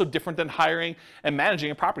 It's also different than hiring and managing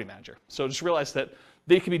a property manager. So just realize that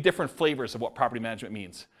they can be different flavors of what property management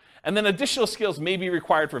means. And then additional skills may be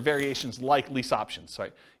required for variations like lease options.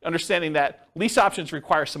 Right? Understanding that lease options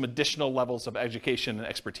require some additional levels of education and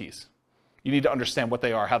expertise. You need to understand what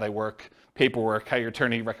they are, how they work, paperwork, how your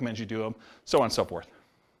attorney recommends you do them, so on and so forth.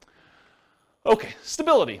 Okay,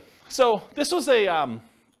 stability. So this was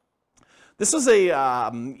This was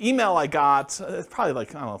a email I got probably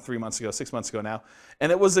like, I don't know, 3 months ago, 6 months ago now.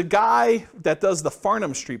 And it was a guy that does the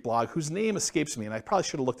Farnham Street blog, whose name escapes me, and I probably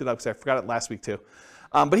should have looked it up because I forgot it last week too.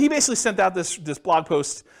 But he basically sent out this blog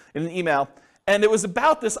post in an email, and it was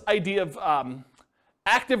about this idea of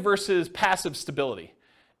active versus passive stability.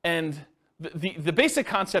 And the basic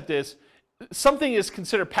concept is something is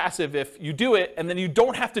considered passive if you do it, and then you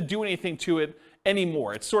don't have to do anything to it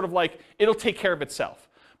anymore. It's sort of like it'll take care of itself.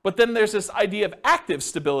 But then there's this idea of active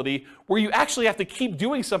stability where you actually have to keep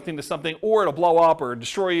doing something to something, or it'll blow up or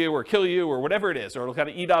destroy you or kill you or whatever it is, or it'll kind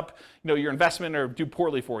of eat up, your investment or do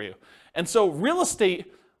poorly for you. And so real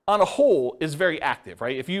estate on a whole is very active,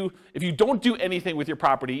 right? If you don't do anything with your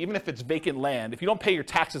property, even if it's vacant land, if you don't pay your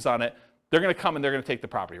taxes on it, they're going to come and they're going to take the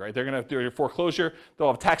property, right? They're going to do your foreclosure, they'll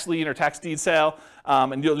have tax lien or tax deed sale,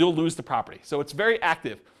 and you'll lose the property. So it's very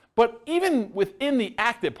active. But even within the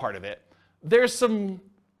active part of it, there's some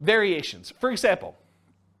variations. For example,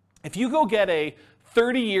 if you go get a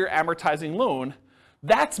 30-year amortizing loan,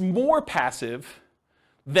 that's more passive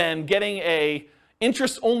than getting a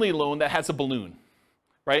interest-only loan that has a balloon,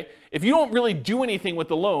 right? If you don't really do anything with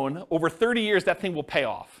the loan, over 30 years, that thing will pay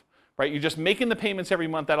off, right? You're just making the payments every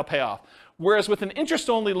month, that'll pay off. Whereas with an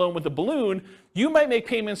interest-only loan with a balloon, you might make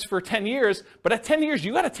payments for 10 years, but at 10 years,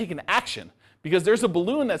 you got to take an action, because there's a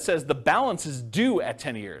balloon that says the balance is due at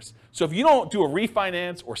 10 years. So if you don't do a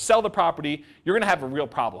refinance or sell the property, you're going to have a real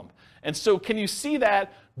problem. And so can you see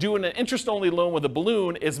that doing an interest-only loan with a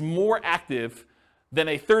balloon is more active than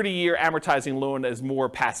a 30-year amortizing loan that is more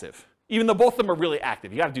passive? Even though both of them are really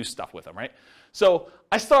active. You got to do stuff with them, right? So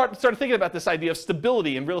I started thinking about this idea of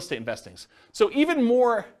stability in real estate investing. So even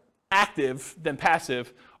more active than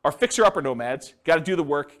passive are fixer-upper nomads. Got to do the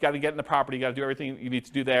work, got to get in the property, got to do everything you need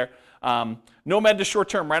to do there. Nomad to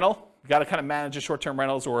short-term rental. You got to kind of manage the short-term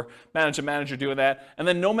rentals or manage a manager doing that. And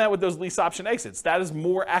then Nomad with those lease option exits. That is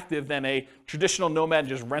more active than a traditional Nomad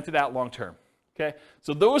just rent it out long-term. Okay?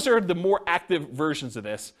 So those are the more active versions of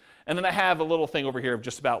this. And then I have a little thing over here of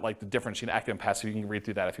just about like the difference between active and passive. You can read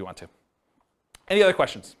through that if you want to. Any other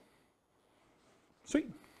questions? Sweet.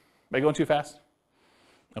 Am I going too fast?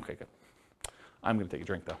 Okay, good. I'm going to take a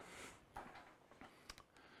drink though.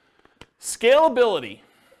 Scalability.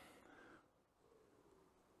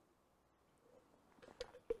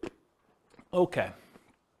 Okay.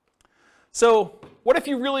 So what if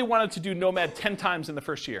you really wanted to do Nomad 10 times in the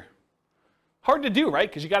first year? Hard to do, right?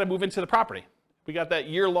 Because you got to move into the property. We got that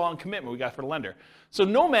year-long commitment we got for the lender. So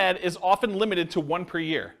Nomad is often limited to one per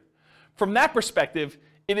year. From that perspective,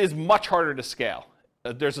 it is much harder to scale.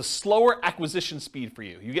 There's a slower acquisition speed for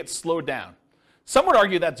you. You get slowed down. Some would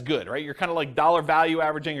argue that's good, right? You're kind of like dollar value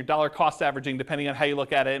averaging or dollar cost averaging, depending on how you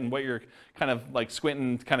look at it and what you're kind of like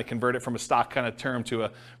squinting to kind of convert it from a stock kind of term to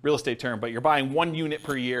a real estate term. But you're buying 1 unit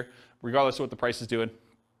per year, regardless of what the price is doing.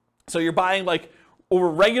 So you're buying like over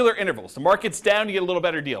regular intervals. The market's down, you get a little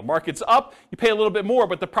better deal. Market's up, you pay a little bit more,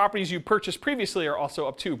 but the properties you purchased previously are also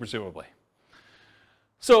up too, presumably.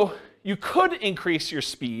 So you could increase your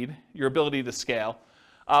speed, your ability to scale,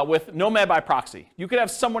 with Nomad by proxy. You could have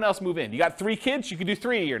someone else move in. You got 3 kids, you could do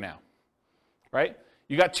 3 a year now, right?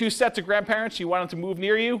 You got 2 sets of grandparents, you want them to move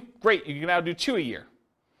near you, great, you can now do 2 a year.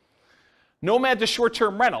 Nomad to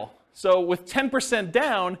short-term rental. So with 10%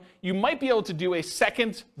 down, you might be able to do a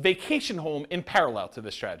second vacation home in parallel to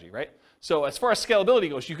this strategy, right? So as far as scalability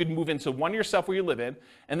goes, you could move into one yourself where you live in,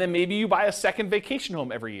 and then maybe you buy a second vacation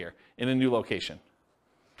home every year in a new location.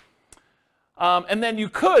 And then you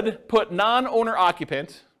could put non-owner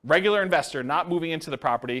occupant, regular investor, not moving into the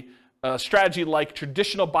property, a strategy like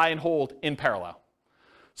traditional buy and hold in parallel.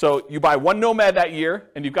 So you buy 1 Nomad that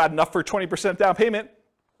year, and you've got enough for 20% down payment.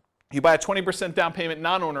 You buy a 20% down payment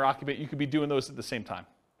non-owner occupant, you could be doing those at the same time.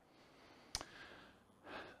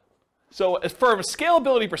 So as from a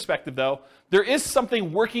scalability perspective, though, there is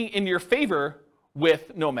something working in your favor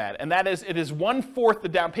with Nomad, and that is it is 1/4 the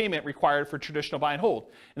down payment required for traditional buy and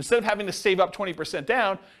hold. Instead of having to save up 20%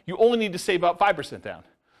 down, you only need to save up 5% down.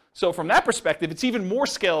 So from that perspective, it's even more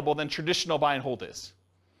scalable than traditional buy and hold is.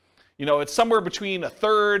 You know, it's somewhere between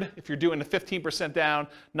 1/3 if you're doing the 15% down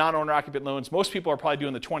non-owner occupant loans. Most people are probably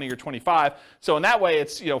doing the 20 or 25. So in that way,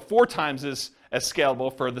 it's 4 times as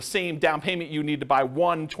scalable. For the same down payment you need to buy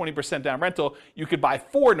 1 20% down rental, you could buy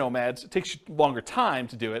 4 Nomads. It takes you longer time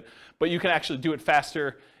to do it, but you can actually do it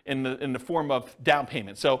faster in the form of down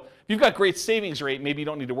payment. So if you've got great savings rate, maybe you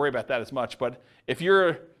don't need to worry about that as much. But if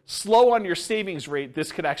you're slow on your savings rate,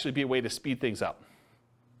 this could actually be a way to speed things up.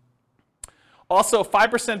 Also,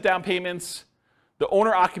 5% down payments, the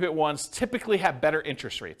owner-occupant ones typically have better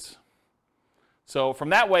interest rates. So from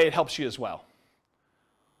that way, it helps you as well.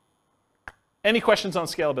 Any questions on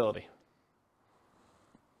scalability?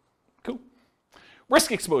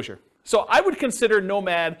 Risk exposure. So I would consider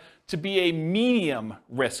Nomad to be a medium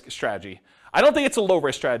risk strategy. I don't think it's a low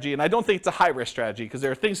risk strategy, and I don't think it's a high risk strategy, because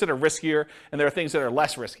there are things that are riskier and there are things that are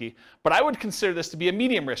less risky. But I would consider this to be a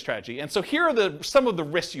medium risk strategy. And so here are some of the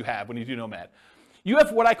risks you have when you do Nomad. You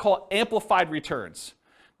have what I call amplified returns.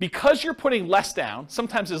 Because you're putting less down,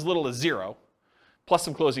 sometimes as little as 0, plus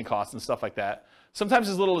some closing costs and stuff like that, sometimes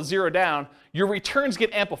as little as 0 down, your returns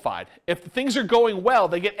get amplified. If things are going well,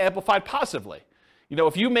 they get amplified positively. You know,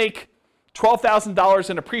 if you make $12,000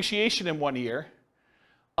 in appreciation in 1 year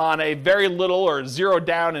on a very little or 0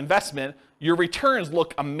 down investment, your returns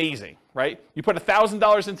look amazing, right? You put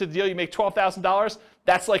 $1,000 into the deal, you make $12,000,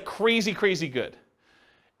 that's like crazy, crazy good.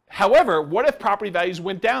 However, what if property values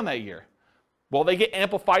went down that year? Well, they get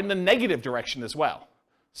amplified in the negative direction as well.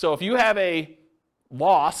 So if you have a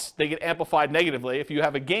loss, they get amplified negatively. If you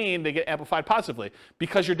have a gain, they get amplified positively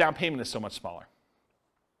because your down payment is so much smaller.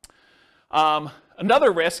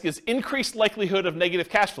 Another risk is increased likelihood of negative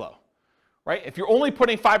cash flow, right? If you're only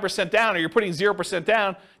putting 5% down or you're putting 0%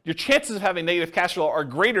 down, your chances of having negative cash flow are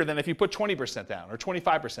greater than if you put 20% down or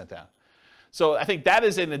 25% down. So I think that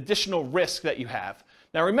is an additional risk that you have.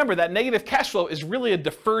 Now remember, that negative cash flow is really a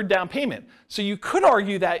deferred down payment. So you could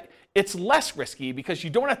argue that it's less risky because you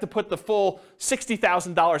don't have to put the full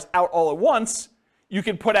 $60,000 out all at once. You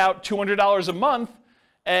can put out $200 a month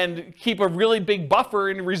and keep a really big buffer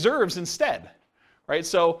in reserves instead, right?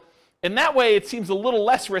 So in that way, it seems a little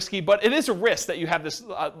less risky, but it is a risk that you have this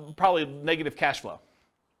probably negative cash flow.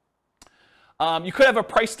 You could have a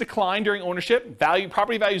price decline during ownership.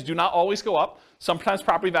 Property values do not always go up. Sometimes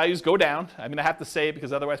property values go down. I mean, I have to say it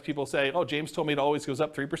because otherwise people say, oh, James told me it always goes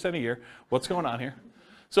up 3% a year. What's going on here?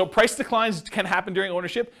 So price declines can happen during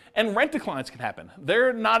ownership, and rent declines can happen.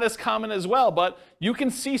 They're not as common as well, but you can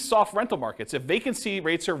see soft rental markets. If vacancy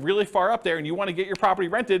rates are really far up there and you want to get your property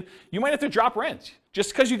rented, you might have to drop rent.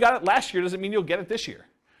 Just because you got it last year doesn't mean you'll get it this year.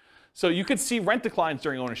 So you could see rent declines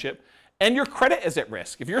during ownership, and your credit is at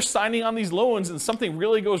risk. If you're signing on these loans and something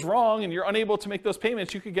really goes wrong and you're unable to make those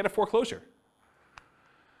payments, you could get a foreclosure.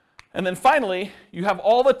 And then finally, you have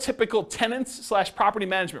all the typical tenants/property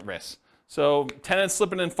management risks. So tenants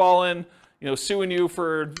slipping and falling, suing you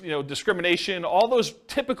for discrimination, all those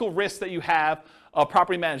typical risks that you have of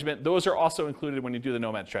property management, those are also included when you do the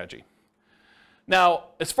Nomad strategy. Now,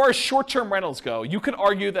 as far as short-term rentals go, you could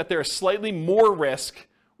argue that there's slightly more risk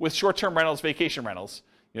with short-term rentals, vacation rentals.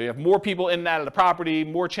 You have more people in and out of the property,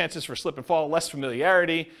 more chances for slip and fall, less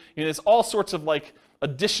familiarity. There's all sorts of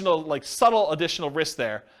additional, subtle additional risks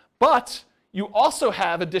there. But you also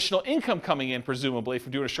have additional income coming in, presumably,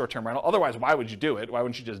 from doing a short-term rental. Otherwise, why would you do it? Why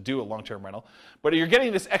wouldn't you just do a long-term rental? But you're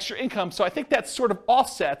getting this extra income, so I think that sort of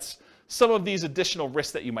offsets some of these additional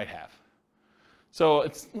risks that you might have. So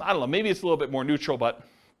I don't know, maybe it's a little bit more neutral, but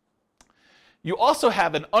you also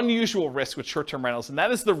have an unusual risk with short-term rentals, and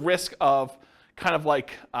that is the risk of kind of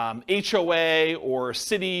like HOA or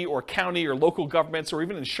city or county or local governments or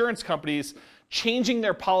even insurance companies changing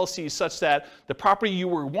their policies such that the property you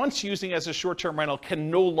were once using as a short-term rental can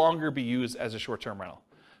no longer be used as a short-term rental.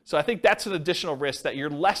 So I think that's an additional risk that you're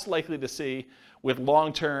less likely to see with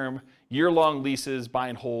long-term, year-long leases, buy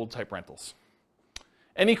and hold type rentals.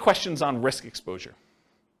 Any questions on risk exposure?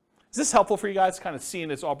 Is this helpful for you guys, kind of seeing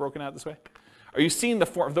it's all broken out this way? Are you seeing the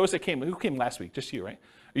form, those that came, who came last week? Just you, right?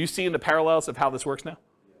 Are you seeing the parallels of how this works now?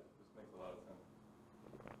 Yeah, this makes a lot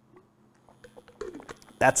of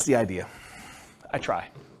sense. That's the idea. I try.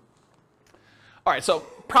 All right, so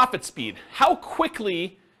profit speed. How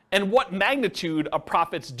quickly and what magnitude of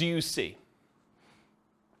profits do you see?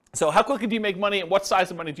 So how quickly do you make money and what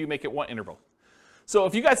size of money do you make at what interval? So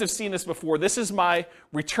if you guys have seen this before, this is my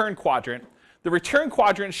return quadrant. The return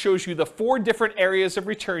quadrant shows you the 4 different areas of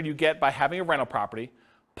return you get by having a rental property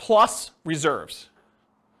plus reserves.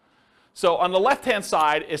 So on the left-hand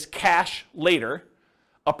side is cash later,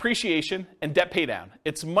 appreciation, and debt paydown.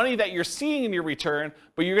 It's money that you're seeing in your return,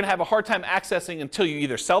 but you're going to have a hard time accessing until you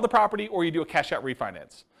either sell the property or you do a cash-out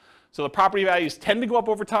refinance. So the property values tend to go up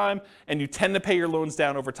over time, and you tend to pay your loans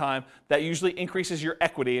down over time. That usually increases your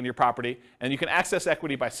equity in your property, and you can access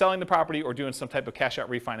equity by selling the property or doing some type of cash-out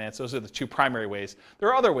refinance. Those are the 2 primary ways. There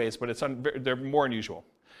are other ways, but they're more unusual.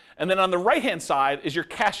 And then on the right-hand side is your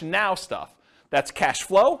cash now stuff. That's cash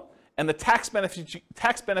flow and the tax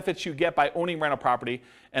benefits you get by owning rental property,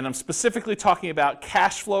 and I'm specifically talking about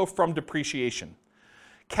cash flow from depreciation.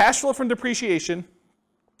 Cash flow from depreciation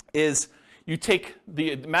is you take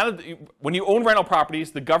the amount of, when you own rental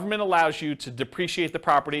properties, the government allows you to depreciate the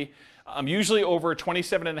property, usually over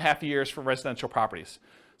 27 and a half years for residential properties.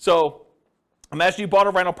 So imagine you bought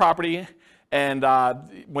a rental property And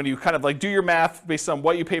when you kind of like do your math based on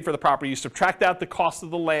what you paid for the property, you subtract out the cost of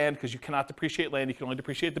the land, because you cannot depreciate land, you can only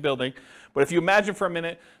depreciate the building. But if you imagine for a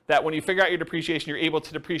minute that when you figure out your depreciation, you're able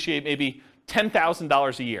to depreciate maybe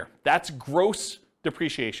 $10,000 a year. That's gross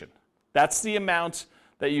depreciation. That's the amount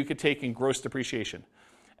that you could take in gross depreciation.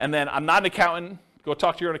 And then I'm not an accountant, go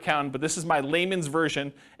talk to your own accountant, but this is my layman's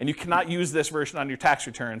version, and you cannot use this version on your tax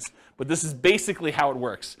returns, but this is basically how it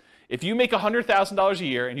works. If you make $100,000 a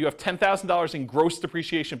year and you have $10,000 in gross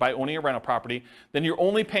depreciation by owning a rental property, then you're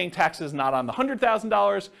only paying taxes not on the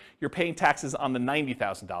 $100,000, you're paying taxes on the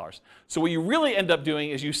 $90,000. So what you really end up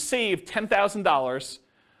doing is you save $10,000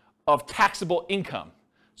 of taxable income.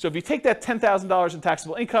 So if you take that $10,000 in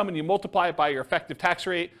taxable income and you multiply it by your effective tax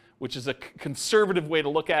rate, which is a conservative way to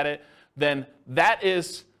look at it, then that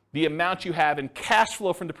is the amount you have in cash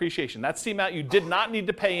flow from depreciation. That's the amount you did not need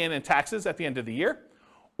to pay in taxes at the end of the year,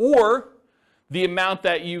 or the amount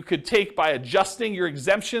that you could take by adjusting your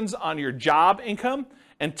exemptions on your job income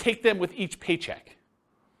and take them with each paycheck.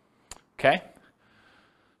 Okay?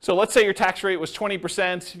 So let's say your tax rate was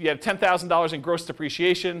 20%, you had $10,000 in gross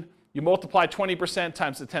depreciation, you multiply 20%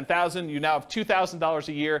 times the $10,000, you now have $2,000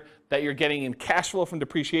 a year that you're getting in cash flow from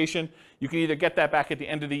depreciation. You can either get that back at the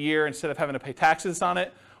end of the year instead of having to pay taxes on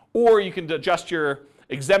it, or you can adjust your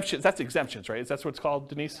exemptions. That's exemptions, right? That's what it's called,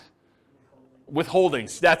 Denise?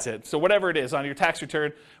 Withholdings, that's it. So whatever it is on your tax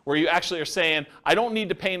return, where you actually are saying, I don't need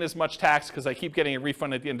to pay in as much tax because I keep getting a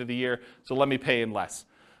refund at the end of the year, so let me pay in less.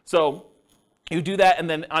 So you do that, and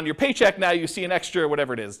then on your paycheck now you see an extra,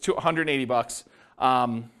 whatever it is, $180,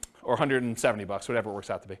 or $170, whatever it works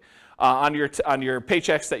out to be, on your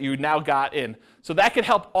paychecks that you now got in. So that could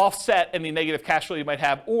help offset any negative cash flow you might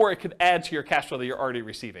have, or it could add to your cash flow that you're already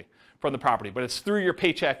receiving from the property. But it's through your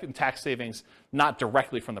paycheck and tax savings, not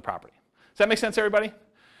directly from the property. Does that make sense, everybody?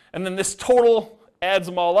 And then this total adds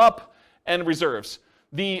them all up and reserves.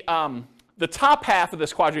 The top half of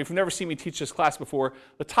this quadrant, if you've never seen me teach this class before,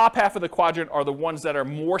 the top half of the quadrant are the ones that are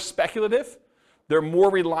more speculative. They're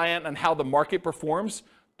more reliant on how the market performs.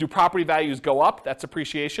 Do property values go up? That's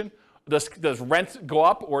appreciation. Does rent go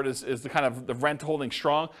up, or is the kind of the rent holding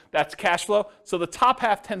strong? That's cash flow. So the top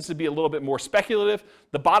half tends to be a little bit more speculative.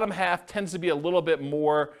 The bottom half tends to be a little bit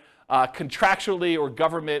more contractually or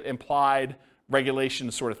government implied regulation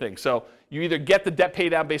sort of thing. So you either get the debt pay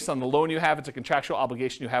down based on the loan you have, it's a contractual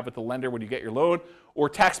obligation you have with the lender when you get your loan, or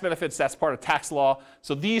tax benefits, that's part of tax law.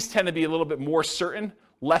 So these tend to be a little bit more certain,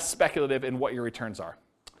 less speculative in what your returns are.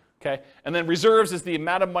 Okay? And then reserves is the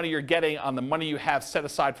amount of money you're getting on the money you have set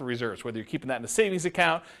aside for reserves, whether you're keeping that in a savings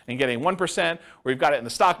account and getting 1%, or you've got it in the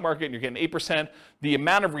stock market and you're getting 8%. The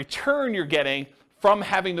amount of return you're getting from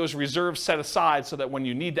having those reserves set aside so that when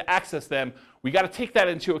you need to access them, we got to take that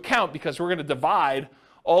into account, because we're going to divide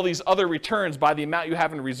all these other returns by the amount you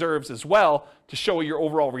have in reserves as well to show what your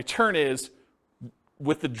overall return is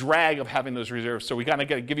with the drag of having those reserves. So we got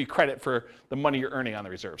to give you credit for the money you're earning on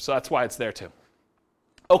the reserves. So that's why it's there too.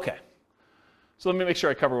 Okay, so let me make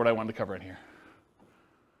sure I cover what I wanted to cover in here.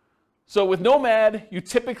 So with Nomad, you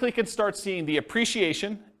typically can start seeing the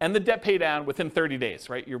appreciation and the debt pay down within 30 days,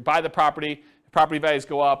 right? You buy the property values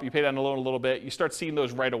go up, you pay down the loan a little bit, you start seeing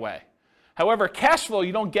those right away. However, cash flow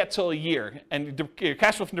you don't get till a year, and your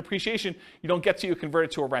cash flow from depreciation you don't get till you convert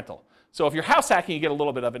it to a rental. So if you're house hacking, you get a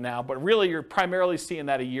little bit of it now, but really you're primarily seeing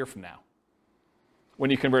that a year from now when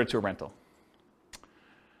you convert it to a rental.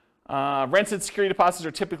 Rents and security deposits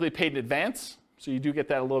are typically paid in advance, so you do get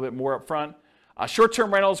that a little bit more up front.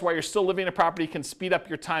 Short-term rentals, while you're still living in a property, can speed up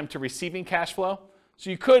your time to receiving cash flow. So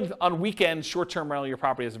you could, on weekends, short-term rental your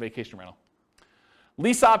property as a vacation rental.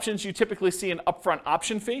 Lease options, you typically see an upfront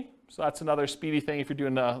option fee. So that's another speedy thing if you're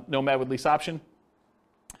doing a Nomad with lease option.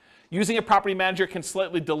 Using a property manager can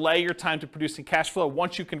slightly delay your time to producing cash flow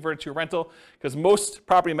once you convert it to a rental, because most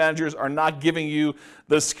property managers are not giving you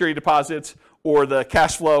the security deposits or the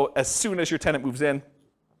cash flow as soon as your tenant moves in.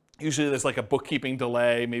 Usually there's like a bookkeeping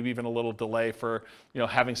delay, maybe even a little delay for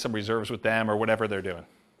having some reserves with them or whatever they're doing.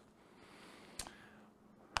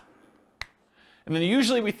 And then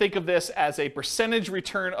usually we think of this as a percentage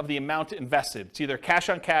return of the amount invested. It's either cash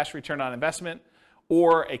on cash return on investment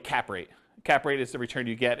or a cap rate. Cap rate is the return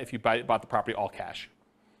you get if you bought the property all cash.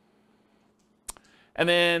 And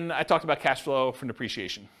then I talked about cash flow from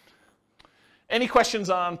depreciation. Any questions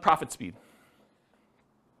on profit speed?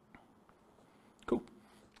 Cool.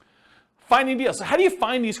 Finding deals. So how do you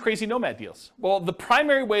find these crazy Nomad deals? Well, the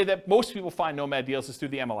primary way that most people find Nomad deals is through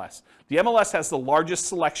the MLS. The MLS has the largest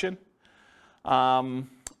selection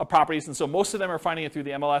of properties, and so most of them are finding it through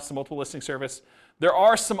the MLS, the multiple listing service. There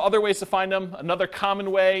are some other ways to find them. Another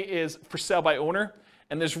common way is for sale by owner,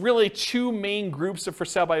 And there's really two main groups of for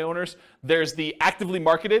sale by owners. There's the actively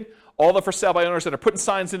marketed, all the for sale by owners that are putting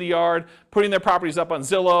signs in the yard, putting their properties up on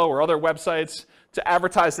Zillow or other websites to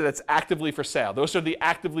advertise that it's actively for sale. Those are the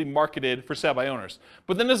actively marketed for sale by owners.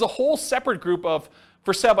 But then there's a whole separate group of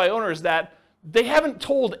for sale by owners that they haven't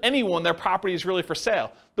told anyone their property is really for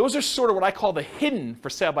sale. Those are sort of what I call the hidden for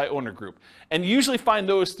sale by owner group. And you usually find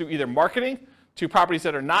those through either marketing to properties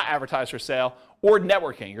that are not advertised for sale or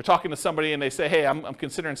networking. You're talking to somebody and they say, hey, I'm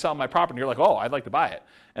considering selling my property. You're like, oh, I'd like to buy it.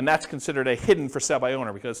 And that's considered a hidden for sale by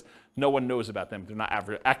owner because no one knows about them. They're not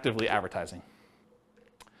actively advertising.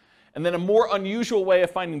 And then a more unusual way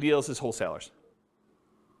of finding deals is wholesalers.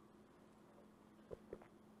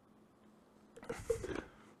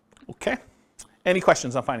 Okay. Any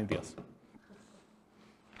questions on finding deals?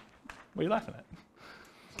 What are you laughing at?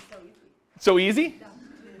 So easy?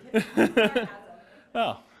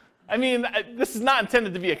 Oh. I mean, this is not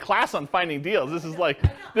intended to be a class on finding deals. This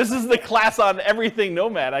is the class on everything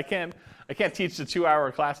Nomad. I can't teach the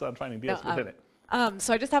 2-hour class on finding deals within it.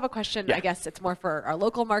 So I just have a question. Yeah. I guess it's more for our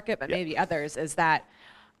local market, but maybe others, is that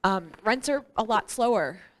rents are a lot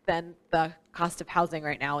slower than the cost of housing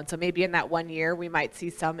right now. And so maybe in that 1 year, we might see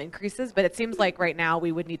some increases, but it seems like right now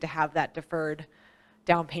we would need to have that deferred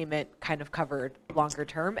down payment kind of covered longer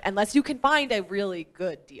term, unless you can find a really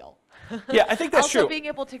good deal. Yeah, I think that's also, true. being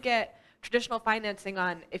able to get traditional financing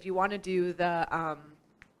on, if you want to do the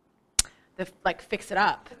like fix it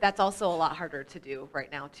up, that's also a lot harder to do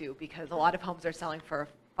right now too, because a lot of homes are selling for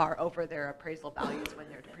far over their appraisal values when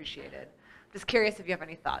they're depreciated. Just curious if you have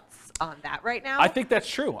any thoughts on that right now. I think that's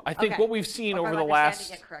true. I think what we've seen over the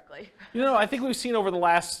last, it correctly. I think we've seen over the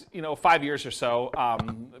last, 5 years or so,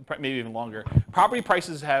 maybe even longer, property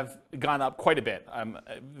prices have gone up quite a bit,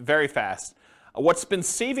 very fast. What's been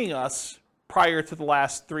saving us prior to the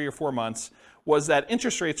last 3 or 4 months was that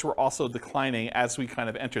interest rates were also declining as we kind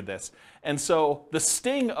of entered this. And so the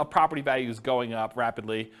sting of property values going up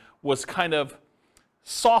rapidly was kind of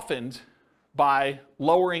softened by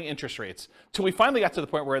lowering interest rates till we finally got to the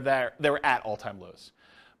point where they were at all-time lows.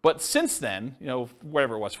 But since then,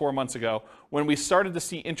 whatever it was, 4 months ago, when we started to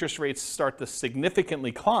see interest rates start to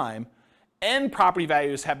significantly climb, and property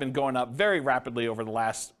values have been going up very rapidly over the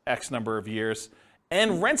last X number of years,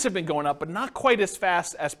 and rents have been going up, but not quite as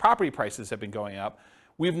fast as property prices have been going up,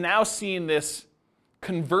 we've now seen this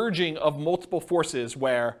converging of multiple forces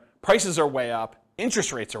where prices are way up,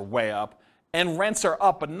 interest rates are way up, and rents are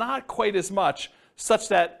up, but not quite as much, such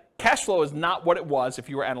that cash flow is not what it was if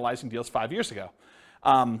you were analyzing deals 5 years ago.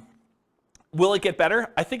 Will it get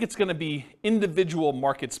better? I think it's going to be individual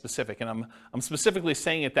market specific, and I'm specifically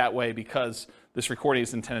saying it that way because this recording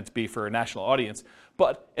is intended to be for a national audience.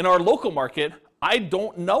 But in our local market, I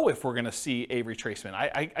don't know if we're going to see a retracement.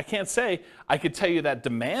 I can't say. I could tell you that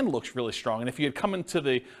demand looks really strong, and if you had come into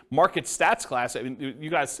the market stats class, I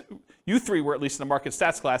mean, you three were at least in the market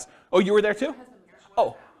stats class. Oh, you were there too?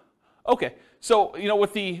 Oh, okay. So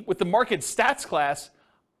with the market stats class,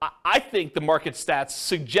 I think the market stats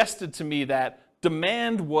suggested to me that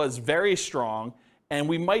demand was very strong and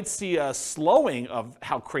we might see a slowing of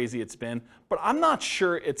how crazy it's been, but I'm not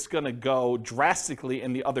sure it's going to go drastically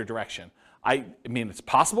in the other direction. I mean, it's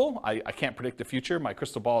possible. I can't predict the future. My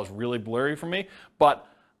crystal ball is really blurry for me, but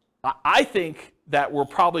I think that we're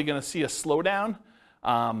probably going to see a slowdown,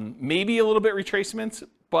 maybe a little bit retracement,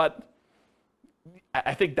 but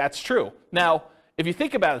I think that's true. Now, if you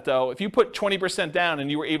think about it, though, if you put 20% down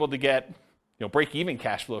and you were able to get break-even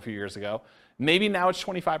cash flow a few years ago, maybe now it's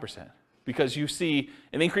 25% because you see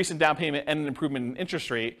an increase in down payment and an improvement in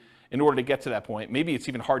interest rate in order to get to that point. Maybe it's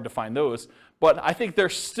even hard to find those. But I think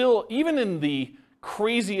there's still, even in the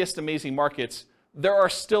craziest, amazing markets, there are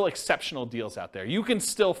still exceptional deals out there. You can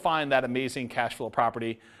still find that amazing cash flow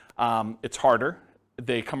property. It's harder.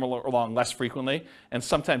 They come along less frequently, and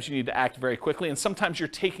sometimes you need to act very quickly, and sometimes you're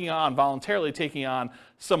voluntarily taking on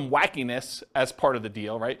some wackiness as part of the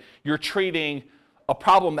deal, right? You're trading a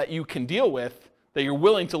problem that you can deal with, that you're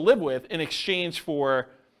willing to live with, in exchange for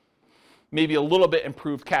maybe a little bit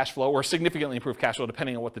improved cash flow or significantly improved cash flow,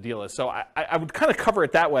 depending on what the deal is. So I would kind of cover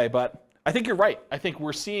it that way, but I think you're right. I think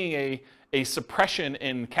we're seeing a suppression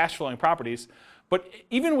in cash flowing properties, but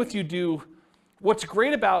even with what's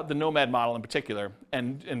great about the Nomad model in particular,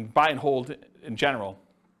 and buy and hold in general,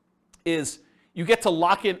 is you get to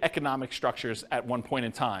lock in economic structures at one point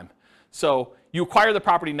in time. So you acquire the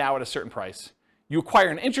property now at a certain price. You acquire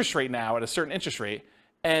an interest rate now at a certain interest rate,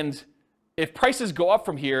 and if prices go up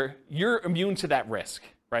from here, you're immune to that risk,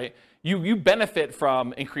 right? You benefit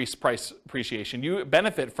from increased price appreciation. You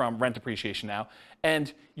benefit from rent appreciation now.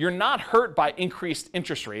 And you're not hurt by increased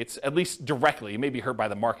interest rates, at least directly. You may be hurt by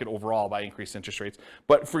the market overall by increased interest rates.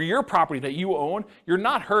 But for your property that you own, you're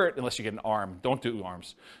not hurt unless you get an ARM. Don't do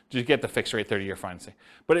ARMs. Just get the fixed rate 30-year financing.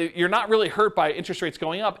 But you're not really hurt by interest rates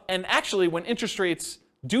going up. And actually, when interest rates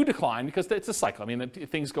do decline, because it's a cycle. I mean,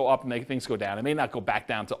 things go up and things go down. It may not go back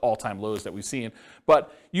down to all-time lows that we've seen,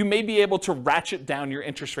 but you may be able to ratchet down your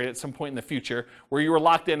interest rate at some point in the future where you were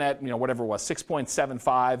locked in at, whatever it was,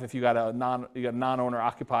 6.75 if you got a non-owner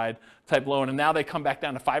occupied type loan, and now they come back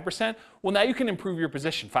down to 5%. Well, now you can improve your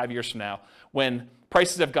position 5 years from now when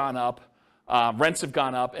prices have gone up, rents have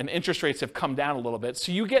gone up, and interest rates have come down a little bit.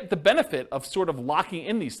 So you get the benefit of sort of locking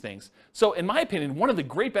in these things. So in my opinion, one of the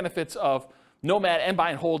great benefits of Nomad and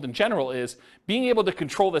buy and hold in general is being able to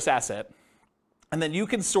control this asset, and then you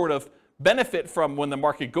can sort of benefit from when the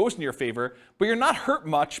market goes in your favor, but you're not hurt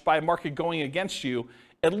much by a market going against you,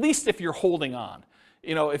 at least if you're holding on.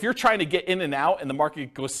 If you're trying to get in and out and the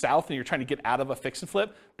market goes south and you're trying to get out of a fix and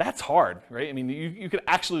flip, that's hard, right? I mean, you could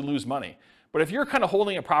actually lose money. But if you're kind of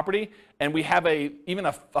holding a property and we have even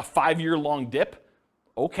a 5-year long dip,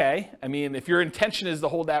 okay. I mean, if your intention is to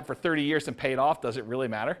hold that for 30 years and pay it off, does it really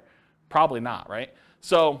matter? Probably not, right?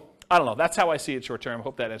 So I don't know. That's how I see it short term.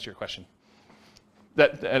 Hope that answered your question.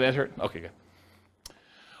 That answered? Okay, good.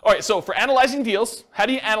 All right, so for analyzing deals, how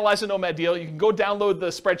do you analyze a Nomad deal? You can go download the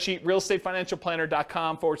spreadsheet,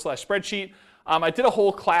 realestatefinancialplanner.com/spreadsheet. I did a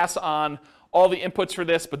whole class on all the inputs for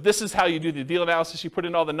this, but this is how you do the deal analysis. You put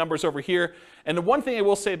in all the numbers over here. And the one thing I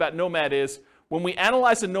will say about Nomad is when we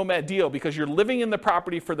analyze a Nomad deal, because you're living in the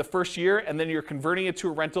property for the first year and then you're converting it to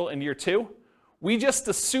a rental in year 2, we just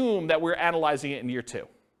assume that we're analyzing it in year 2.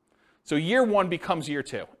 So year 1 becomes year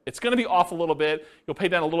 2. It's going to be off a little bit. You'll pay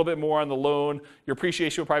down a little bit more on the loan. Your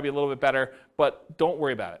appreciation will probably be a little bit better, but don't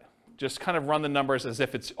worry about it. Just kind of run the numbers as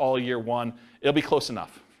if it's all year 1. It'll be close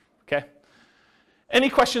enough, okay? Any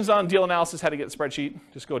questions on deal analysis, how to get the spreadsheet?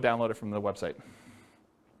 Just go download it from the website.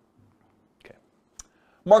 Okay.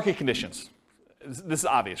 Market conditions. This is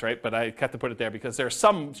obvious, right? But I have to put it there because there are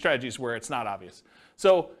some strategies where it's not obvious.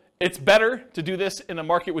 So it's better to do this in a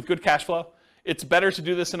market with good cash flow. It's better to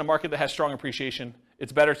do this in a market that has strong appreciation.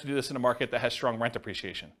 It's better to do this in a market that has strong rent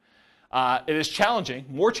appreciation. It is challenging,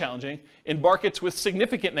 more challenging, in markets with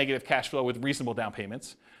significant negative cash flow with reasonable down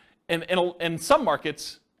payments. And in some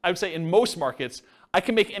markets, I would say in most markets, I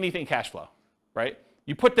can make anything cash flow, right?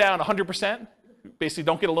 You put down 100%, basically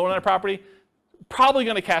don't get a loan on a property, probably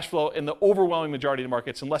going to cash flow in the overwhelming majority of the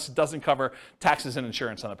markets unless it doesn't cover taxes and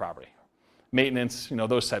insurance on the property. Maintenance,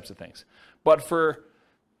 those types of things. But for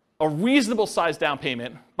a reasonable size down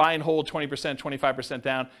payment, buy and hold 20%, 25%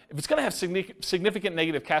 down, if it's going to have significant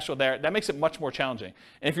negative cash flow there, that makes it much more challenging.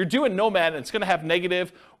 And if you're doing Nomad and it's going to have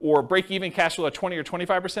negative or break-even cash flow at 20 or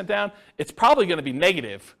 25% down, it's probably going to be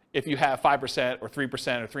negative if you have 5% or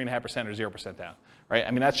 3% or 3.5% or 0% down, right?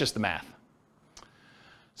 I mean, that's just the math.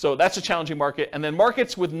 So that's a challenging market. And then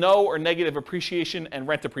markets with no or negative appreciation and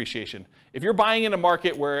rent appreciation. If you're buying in a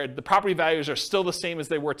market where the property values are still the same as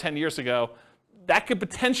they were 10 years ago, that could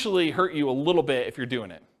potentially hurt you a little bit if you're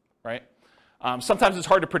doing it, right? Sometimes it's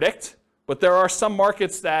hard to predict, but there are some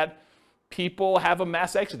markets that people have a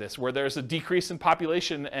mass exodus where there's a decrease in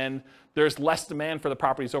population and there's less demand for the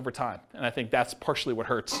properties over time. And I think that's partially what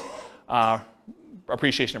hurts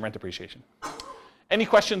appreciation and rent appreciation. Any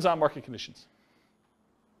questions on market conditions?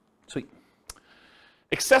 Sweet.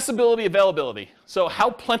 Accessibility, availability. So how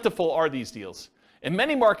plentiful are these deals? In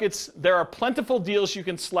many markets, there are plentiful deals you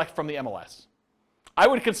can select from the MLS. I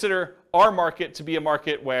would consider our market to be a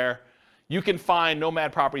market where you can find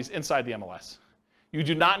Nomad properties inside the MLS. You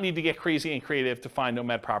do not need to get crazy and creative to find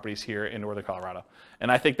Nomad properties here in Northern Colorado. And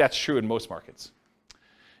I think that's true in most markets.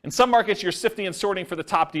 In some markets, you're sifting and sorting for the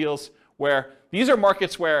top deals where these are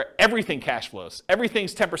markets where everything cash flows.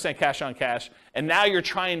 Everything's 10% cash on cash. And now you're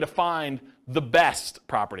trying to find the best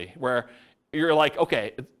property where you're like,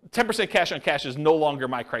 okay, 10% cash on cash is no longer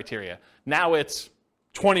my criteria. Now it's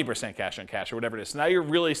 20% cash on cash or whatever it is. So now you're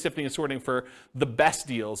really sifting and sorting for the best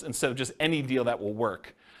deals instead of just any deal that will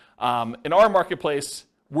work. In our marketplace,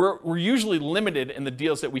 we're usually limited in the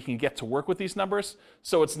deals that we can get to work with these numbers.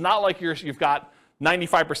 So it's not like you've got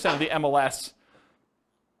 95% of the MLS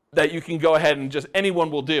that you can go ahead and just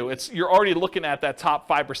anyone will do. You're already looking at that top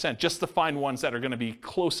 5% just to find ones that are going to be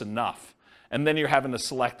close enough. And then you're having to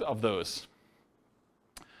select of those.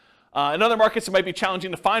 In other markets, it might be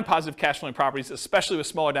challenging to find positive cash flowing properties, especially with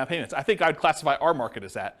smaller down payments. I think I'd classify our market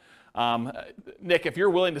as that. Nick, if you're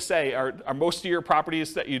willing to say, are most of your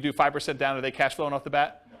properties that you do 5% down, are they cash flowing off the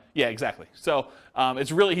bat? Yeah, exactly. So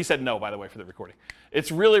it's really, he said no, by the way, for the recording.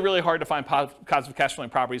 It's really, really hard to find positive cash flowing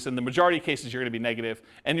properties. In the majority of cases, you're going to be negative,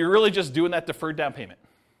 and you're really just doing that deferred down payment.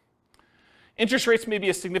 Interest rates may be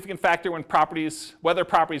a significant factor when whether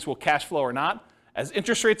properties will cash flow or not. As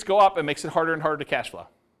interest rates go up, it makes it harder and harder to cash flow.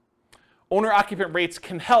 Owner-occupant rates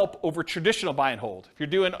can help over traditional buy and hold. If you're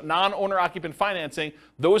doing non-owner-occupant financing,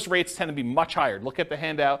 those rates tend to be much higher. Look at the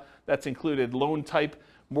handout that's included, loan type,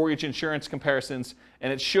 mortgage insurance comparisons,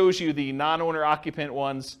 and it shows you the non-owner-occupant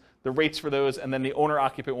ones, the rates for those, and then the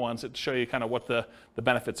owner-occupant ones that show you kind of what the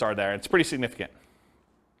benefits are there. It's pretty significant.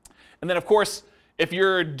 And then, of course, if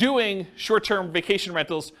you're doing short-term vacation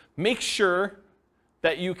rentals, make sure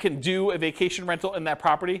that you can do a vacation rental in that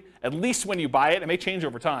property, at least when you buy it. It may change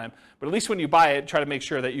over time, but at least when you buy it, try to make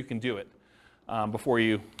sure that you can do it before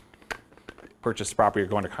you purchase the property or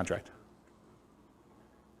go under contract.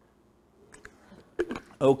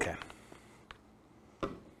 Okay.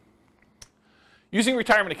 Using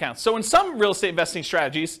retirement accounts. So in some real estate investing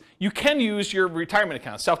strategies, you can use your retirement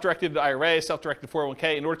account, self-directed IRA, self-directed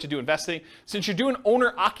 401k in order to do investing. Since you're doing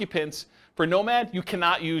owner-occupants for Nomad, you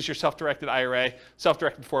cannot use your self-directed IRA,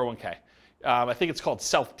 self-directed 401k. I think it's called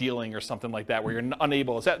self-dealing or something like that, where you're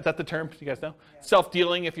unable. Is that the term? Do you guys know? Yeah.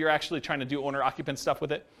 Self-dealing, if you're actually trying to do owner-occupant stuff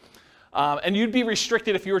with it. And you'd be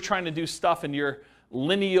restricted if you were trying to do stuff in your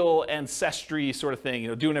lineal ancestry sort of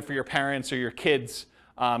thing, doing it for your parents or your kids.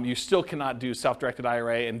 You still cannot do self-directed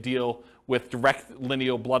IRA and deal with direct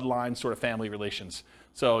lineal bloodline sort of family relations.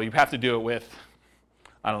 So you have to do it with,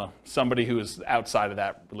 I don't know, somebody who is outside of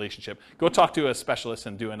that relationship. Go talk to a specialist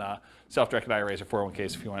in doing self-directed IRAs or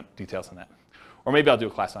 401ks if you want details on that. Or maybe I'll do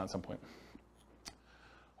a class on it at some point.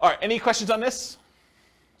 All right, any questions on this?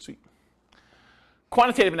 Sweet.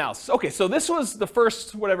 Quantitative analysis. Okay, so this was the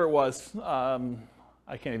first, whatever it was.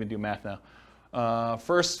 I can't even do math now.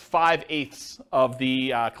 First 5/8 of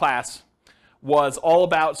the class was all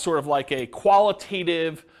about sort of like a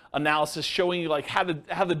qualitative analysis showing you like how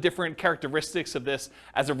the different characteristics of this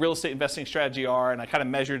as a real estate investing strategy are, and I kind of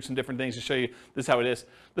measured some different things to show you this is how it is.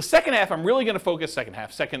 The second half, I'm really going to focus, second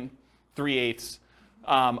 3/8,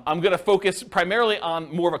 I'm going to focus primarily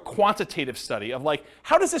on more of a quantitative study of like,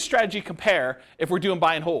 how does this strategy compare if we're doing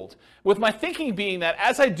buy and hold? With my thinking being that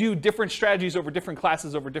as I do different strategies over different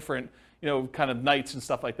classes, over different kind of nights and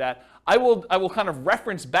stuff like that, I will kind of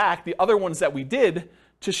reference back the other ones that we did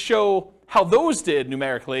to show how those did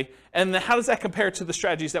numerically, and then how does that compare to the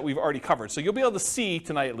strategies that we've already covered. So you'll be able to see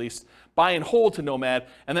tonight at least buy and hold to Nomad,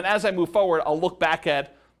 and then as I move forward, I'll look back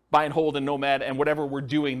at buy and hold and Nomad and whatever we're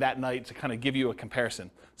doing that night to kind of give you a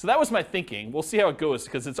comparison. So that was my thinking. We'll see how it goes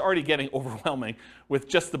because it's already getting overwhelming with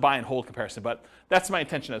just the buy and hold comparison, but that's my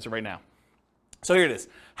intention as of right now. So here it is.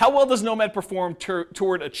 How well does Nomad perform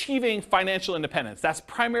toward achieving financial independence? That's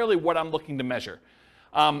primarily what I'm looking to measure.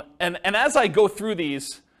 And as I go through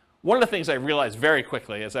these, one of the things I realized very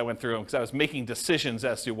quickly as I went through them, because I was making decisions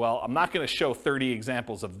as to, well, I'm not going to show 30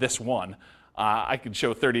 examples of this one. I could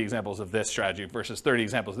show 30 examples of this strategy versus 30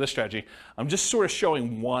 examples of this strategy. I'm just sort of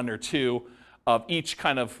showing one or two of each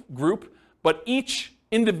kind of group, but each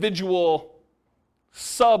individual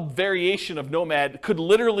sub-variation of Nomad could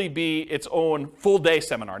literally be its own full-day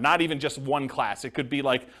seminar, not even just one class. It could be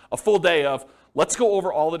like a full day of, let's go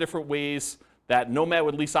over all the different ways that Nomad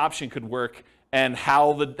with lease option could work and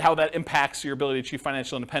how that impacts your ability to achieve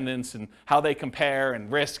financial independence and how they compare and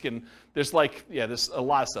risk. And there's there's a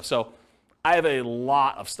lot of stuff. So I have a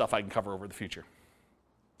lot of stuff I can cover over the future.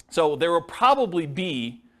 So there will probably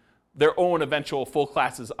be their own eventual full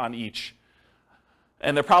classes on each.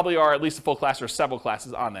 And there probably are at least a full class or several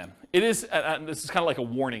classes on them. It is, and this is kind of like a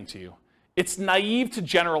warning to you, it's naive to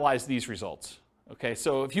generalize these results. Okay,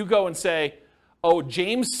 so if you go and say, oh,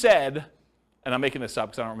 James said, and I'm making this up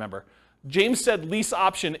because I don't remember, James said lease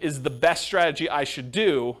option is the best strategy I should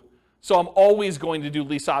do, so I'm always going to do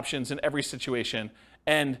lease options in every situation.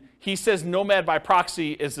 And he says Nomad by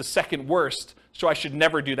proxy is the second worst, so I should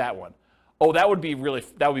never do that one. Oh, that would be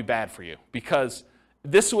bad for you, because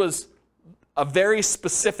this was a very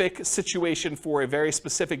specific situation for a very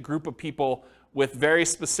specific group of people with very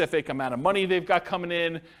specific amount of money they've got coming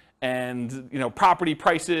in, and property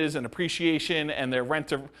prices and appreciation and their rent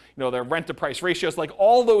to price ratios. Like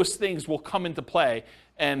all those things will come into play.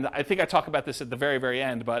 And I think I talk about this at the very, very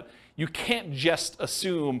end, but you can't just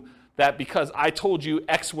assume that because I told you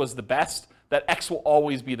X was the best, that X will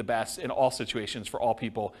always be the best in all situations for all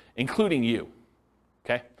people, including you.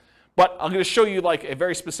 Okay? But I'm going to show you like a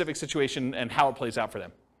very specific situation and how it plays out for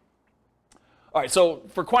them. All right, so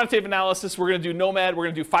for quantitative analysis, we're going to do Nomad. We're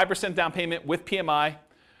going to do 5% down payment with PMI.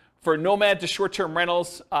 For Nomad to short-term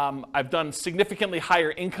rentals, I've done significantly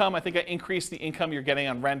higher income. I think I increased the income you're getting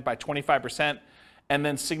on rent by 25%, and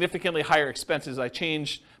then significantly higher expenses. I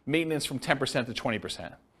changed maintenance from 10% to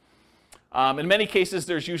 20%. In many cases,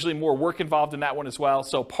 there's usually more work involved in that one as well.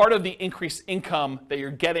 So part of the increased income that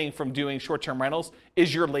you're getting from doing short-term rentals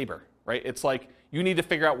is your labor, right? It's like you need to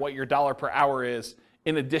figure out what your dollar per hour is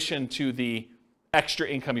in addition to the extra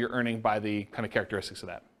income you're earning by the kind of characteristics of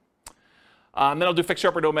that. Then I'll do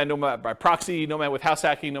fixer-upper Nomad, Nomad by proxy, Nomad with house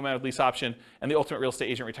hacking, Nomad with lease option, and the ultimate real estate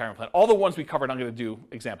agent retirement plan. All the ones we covered, I'm going to do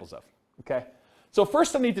examples of. Okay. So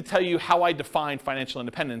first, I need to tell you how I define financial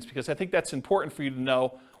independence, because I think that's important for you to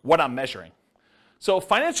know what I'm measuring. So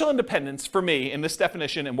financial independence for me in this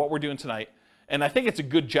definition and what we're doing tonight, and I think it's a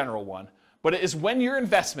good general one, but it is when your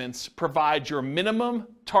investments provide your minimum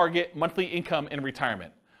target monthly income in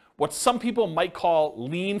retirement. What some people might call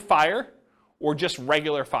lean fire or just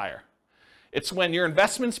regular fire. It's when your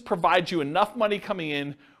investments provide you enough money coming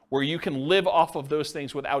in where you can live off of those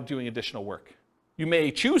things without doing additional work. You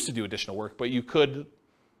may choose to do additional work, but you could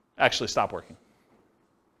actually stop working.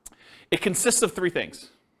 It consists of three things.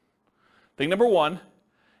 Thing number one,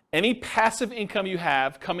 any passive income you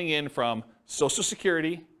have coming in from Social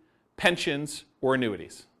Security, pensions, or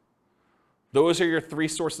annuities. Those are your three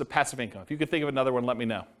sources of passive income. If you could think of another one, let me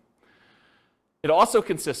know. It also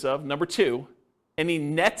consists of, number two, any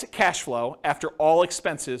net cash flow after all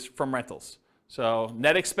expenses from rentals. So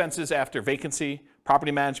net expenses after vacancy,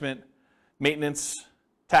 property management, maintenance,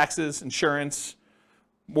 taxes, insurance,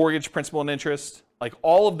 mortgage, principal, and interest. Like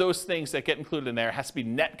all of those things that get included in there has to be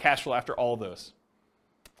net cash flow after all of those.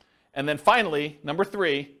 And then finally, number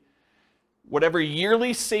three, whatever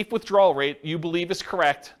yearly safe withdrawal rate you believe is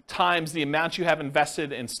correct times the amount you have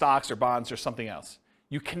invested in stocks or bonds or something else.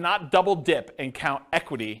 You cannot double dip and count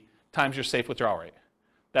equity times your safe withdrawal rate.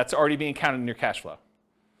 That's already being counted in your cash flow.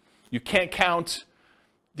 You can't count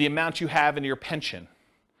the amount you have in your pension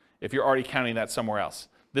if you're already counting that somewhere else.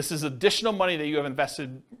 This is additional money that you have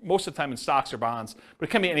invested most of the time in stocks or bonds, but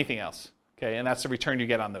it can be anything else, okay? And that's the return you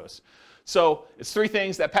get on those. So it's three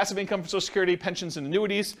things: that passive income from Social Security, pensions, and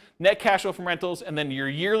annuities, net cash flow from rentals, and then your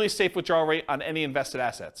yearly safe withdrawal rate on any invested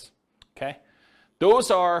assets, okay?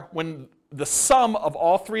 Those are when the sum of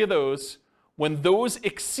all three of those, when those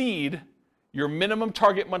exceed your minimum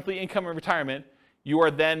target monthly income in retirement, you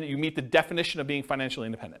meet the definition of being financially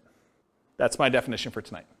independent. That's my definition for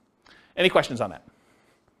tonight. Any questions on that?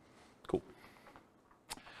 Cool.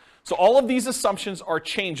 So all of these assumptions are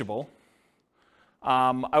changeable.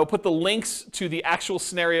 I will put the links to the actual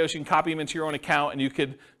scenarios. You can copy them into your own account, and you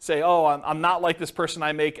could say, oh, I'm not like this person.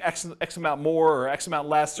 I make X amount more or X amount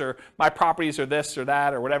less, or my properties are this or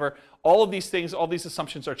that or whatever. All of these things, all these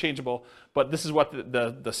assumptions are changeable, but this is what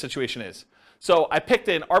the situation is. So I picked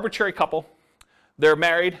an arbitrary couple. They're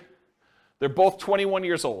married. They're both 21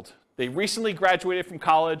 years old. They recently graduated from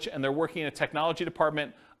college, and they're working in a technology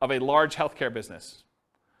department of a large healthcare business.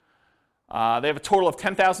 They have a total of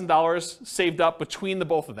 $10,000 saved up between the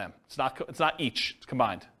both of them. It's not each, it's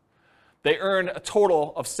combined. They earn a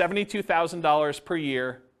total of $72,000 per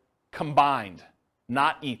year combined,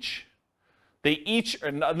 not each. They each,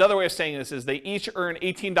 another way of saying this is they each earn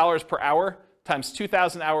 $18 per hour times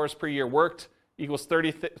 2,000 hours per year worked equals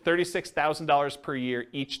 $36,000 per year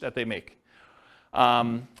each that they make.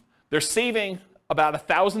 They're saving about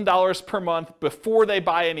 $1,000 per month before they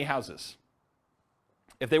buy any houses.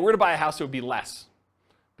 If they were to buy a house, it would be less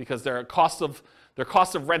because their cost of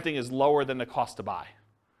renting is lower than the cost to buy.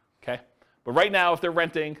 Okay? But right now, if they're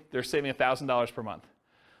renting, they're saving $1,000 per month.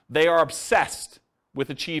 They are obsessed with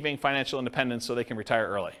achieving financial independence so they can retire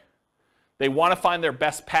early. They want to find their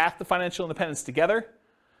best path to financial independence together.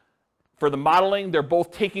 For the modeling, they're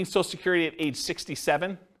both taking Social Security at age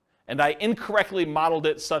 67, and I incorrectly modeled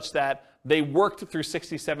it such that they worked through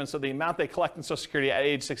 67, so the amount they collect in Social Security at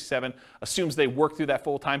age 67 assumes they work through that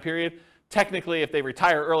full time period. Technically, if they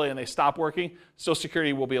retire early and they stop working, Social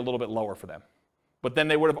Security will be a little bit lower for them. But then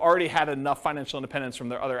they would have already had enough financial independence from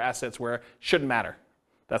their other assets where it shouldn't matter.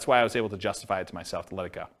 That's why I was able to justify it to myself to let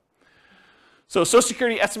it go. So Social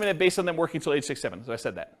Security estimated based on them working until age 67, so I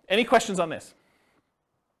said that. Any questions on this?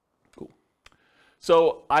 Cool.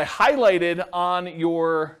 So I highlighted on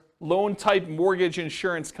your loan type mortgage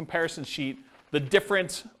insurance comparison sheet the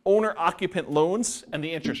different owner-occupant loans and the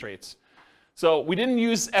interest rates. So we didn't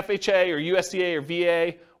use FHA or USDA or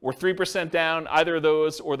VA or 3% down, either of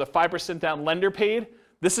those, or the 5% down lender paid.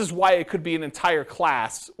 This is why it could be an entire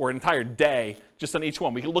class or an entire day just on each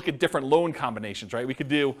one. We could look at different loan combinations, right? We could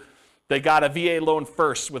do They got a VA loan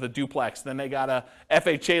first with a duplex, then they got a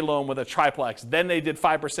FHA loan with a triplex, then they did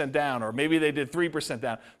 5% down, or maybe they did 3%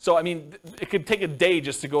 down. So, I mean, it could take a day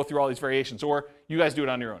just to go through all these variations, or you guys do it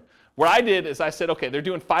on your own. What I did is I said, okay, they're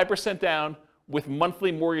doing 5% down with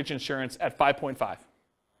monthly mortgage insurance at 5.5.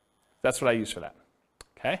 That's what I use for that,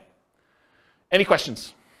 okay? Any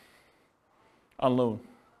questions on loan?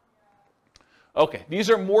 Okay, these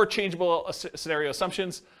are more changeable scenario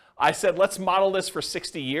assumptions. I said, let's model this for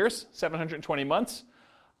 60 years, 720 months.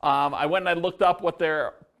 I went and I looked up what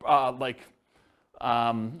their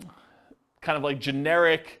kind of like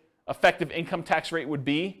generic effective income tax rate would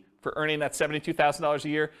be for earning that $72,000 a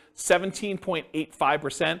year.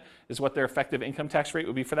 17.85% is what their effective income tax rate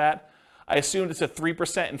would be for that. I assumed it's a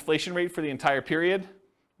 3% inflation rate for the entire period.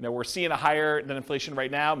 You know, we're seeing a higher than inflation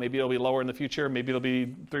right now. Maybe it'll be lower in the future. Maybe it'll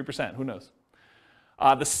be 3%. Who knows?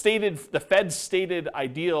 The Fed's stated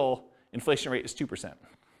ideal inflation rate is 2%,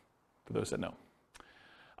 for those that know.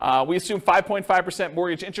 We assume 5.5%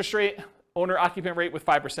 mortgage interest rate, owner-occupant rate with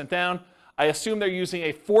 5% down. I assume they're using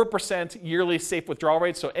a 4% yearly safe withdrawal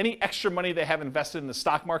rate. So any extra money they have invested in the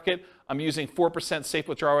stock market, I'm using 4% safe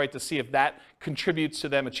withdrawal rate to see if that contributes to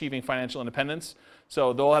them achieving financial independence.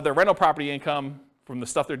 So they'll have their rental property income from the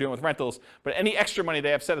stuff they're doing with rentals, but any extra money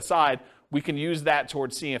they have set aside, we can use that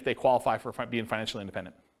towards seeing if they qualify for being financially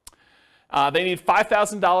independent. They need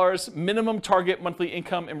 $5,000 minimum target monthly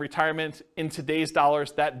income in retirement in today's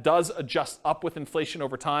dollars. That does adjust up with inflation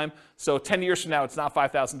over time. So 10 years from now, it's not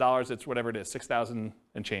 $5,000, it's whatever it is, $6,000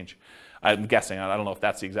 and change. I'm guessing, I don't know if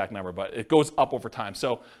that's the exact number, but it goes up over time.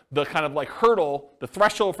 So the kind of like hurdle, the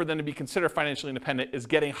threshold for them to be considered financially independent is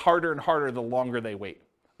getting harder and harder the longer they wait.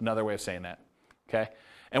 Another way of saying that, okay?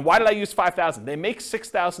 And why did I use $5,000? They make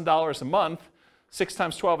 $6,000 a month. 6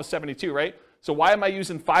 times 12 is 72, right? So why am I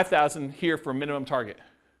using $5,000 here for minimum target?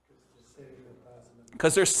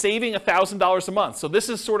 Because they're saving $1,000 a month. So this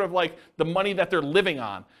is sort of like the money that they're living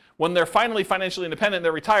on. When they're finally financially independent,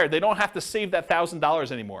 they're retired, they don't have to save that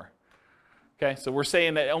 $1,000 anymore. Okay, so we're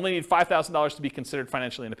saying that they only need $5,000 to be considered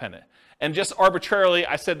financially independent. And just arbitrarily,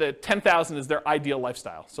 I said that $10,000 is their ideal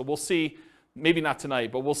lifestyle. So we'll see, maybe not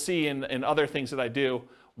tonight, but we'll see in other things that I do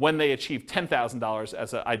when they achieve $10,000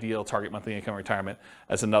 as an ideal target monthly income retirement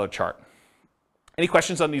as another chart. Any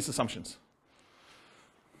questions on these assumptions?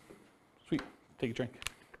 Sweet, take a drink.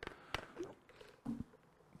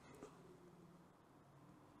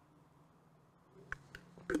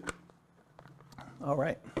 All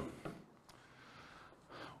right.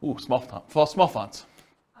 Ooh, small fonts.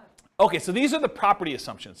 Okay, so these are the property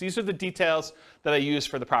assumptions. These are the details that I use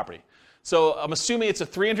for the property. So I'm assuming it's a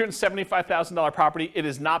 $375,000 property. It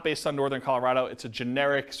is not based on Northern Colorado. It's a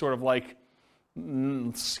generic sort of like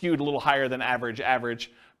skewed a little higher than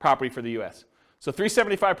average property for the US. So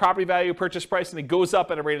 $375 property value, purchase price, and it goes up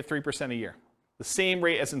at a rate of 3% a year. The same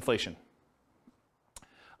rate as inflation.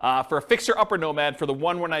 For a fixer-upper Nomad, for the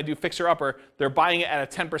one when I do fixer-upper, they're buying it at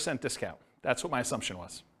a 10% discount. That's what my assumption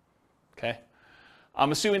was. Okay?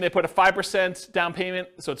 I'm assuming they put a 5% down payment,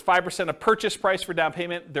 so it's 5% of purchase price for down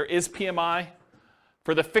payment. There is PMI.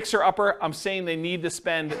 For the fixer-upper, I'm saying they need to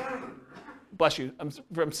spend, bless you,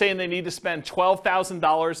 I'm saying they need to spend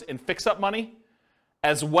 $12,000 in fix-up money,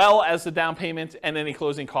 as well as the down payment and any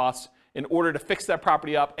closing costs in order to fix that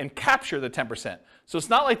property up and capture the 10%. So it's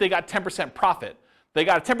not like they got 10% profit. They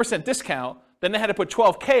got a 10% discount, then they had to put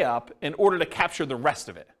 $12K up in order to capture the rest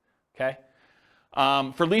of it, okay?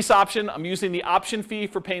 For lease option, I'm using the option fee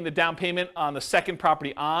for paying the down payment on the second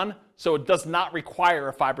property on, so it does not require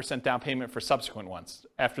a 5% down payment for subsequent ones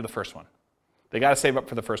after the first one. They got to save up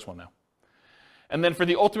for the first one now. And then for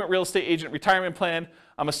the ultimate real estate agent retirement plan,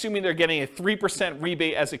 I'm assuming they're getting a 3%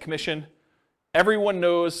 rebate as a commission. Everyone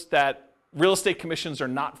knows that real estate commissions are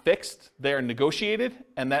not fixed. They are negotiated,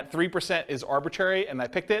 and that 3% is arbitrary, and I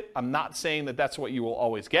picked it. I'm not saying that that's what you will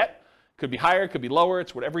always get. Could be higher, could be lower.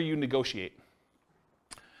 It's whatever you negotiate.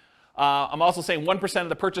 I'm also saying 1% of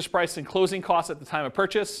the purchase price and closing costs at the time of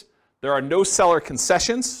purchase. There are no seller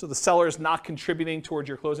concessions, so the seller is not contributing towards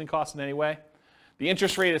your closing costs in any way. The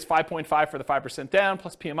interest rate is 5.5 for the 5% down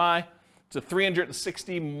plus PMI. It's a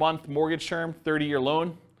 360-month mortgage term, 30-year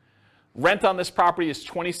loan. Rent on this property is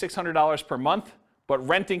 $2,600 per month, but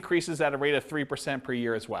rent increases at a rate of 3% per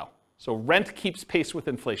year as well. So rent keeps pace with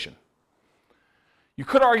inflation. You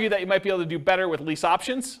could argue that you might be able to do better with lease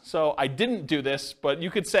options. So I didn't do this, but you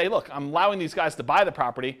could say, look, I'm allowing these guys to buy the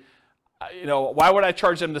property. Why would I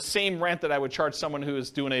charge them the same rent that I would charge someone who is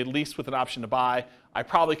doing a lease with an option to buy? I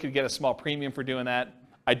probably could get a small premium for doing that.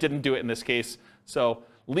 I didn't do it in this case. So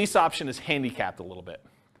lease option is handicapped a little bit.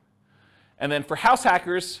 And then for house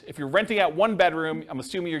hackers, if you're renting out 1 bedroom, I'm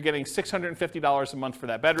assuming you're getting $650 a month for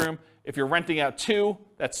that bedroom. If you're renting out 2,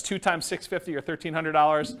 that's 2 times $650 or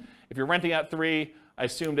 $1,300. If you're renting out 3, I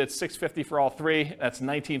assumed it's $650 for all 3. That's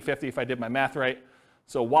 $1,950 if I did my math right.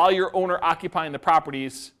 So while you're owner occupying the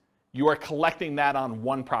properties, you are collecting that on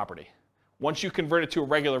 1 property. Once you convert it to a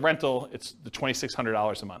regular rental, it's the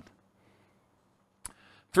 $2,600 a month.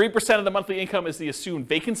 3% of the monthly income is the assumed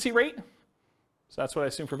vacancy rate. So that's what I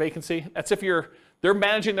assume for vacancy. That's if they're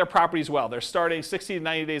managing their properties well. They're starting 60 to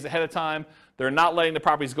 90 days ahead of time. They're not letting the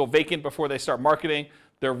properties go vacant before they start marketing.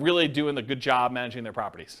 They're really doing a good job managing their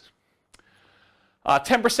properties.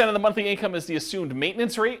 10% of the monthly income is the assumed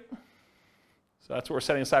maintenance rate. So that's what we're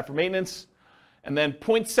setting aside for maintenance. And then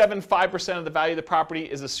 0.75% of the value of the property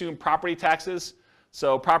is assumed property taxes.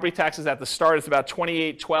 So property taxes at the start is about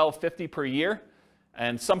 $28, $12, $50 per year.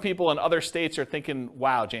 And some people in other states are thinking,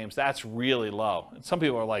 wow, James, that's really low. And some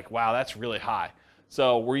people are like, wow, that's really high.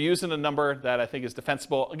 So we're using a number that I think is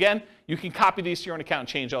defensible. Again, you can copy these to your own account and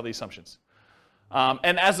change all the assumptions.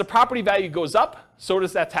 And as the property value goes up, so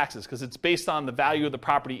does that taxes, because it's based on the value of the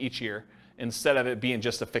property each year instead of it being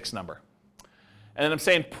just a fixed number. And then I'm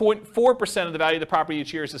saying 0.4% of the value of the property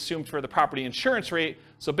each year is assumed for the property insurance rate.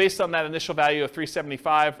 So based on that initial value of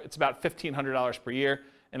 $375, it's about $1,500 per year.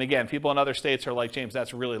 And again, people in other states are like, James,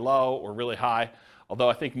 that's really low or really high, although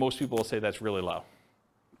I think most people will say that's really low.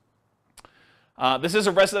 This is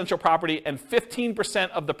a residential property, and 15%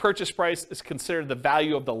 of the purchase price is considered the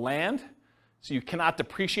value of the land. So you cannot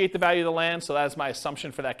depreciate the value of the land, so that is my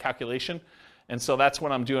assumption for that calculation. And so that's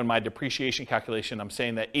when I'm doing my depreciation calculation. I'm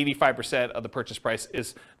saying that 85% of the purchase price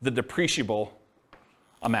is the depreciable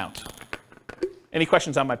amount. Any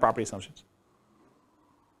questions on my property assumptions?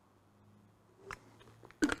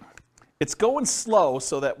 It's going slow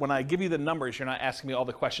so that when I give you the numbers, you're not asking me all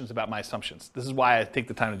the questions about my assumptions. This is why I take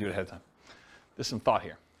the time to do it ahead of time. There's some thought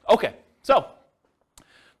here. Okay, so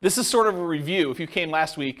this is sort of a review. If you came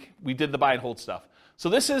last week, we did the buy and hold stuff. So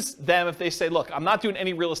this is them if they say, look, I'm not doing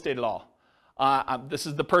any real estate at all. This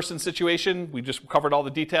is the person's situation. We just covered all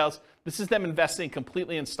the details. This is them investing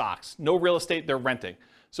completely in stocks. No real estate, they're renting.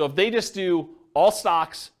 So if they just do all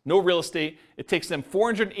stocks, no real estate, it takes them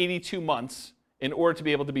 482 months in order to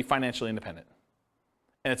be able to be financially independent.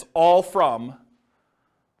 And it's all from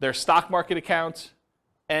their stock market account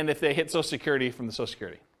and if they hit Social Security, from the Social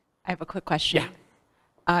Security. I have a quick question.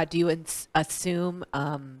 Yeah. Do you assume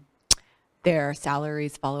their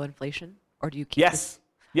salaries follow inflation, or do you keep Yes.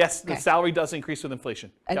 Yes, Okay. the salary does increase with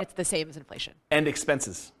inflation. and Yep. it's the same as inflation? And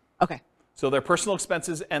expenses. Okay. So their personal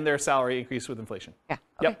expenses and their salary increase with inflation. Yeah.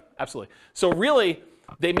 Okay. Yep, absolutely. So really,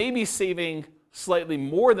 they may be saving slightly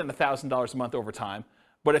more than $1,000 a month over time,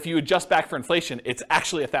 but if you adjust back for inflation, it's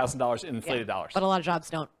actually $1,000 in inflated dollars. But a lot of jobs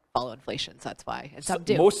don't follow inflation, so that's why. And So some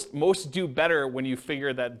do. most do better when you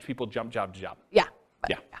figure that people jump job to job. Yeah.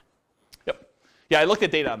 but- Yeah. Yep. Yeah, I looked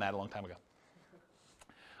at data on that a long time ago.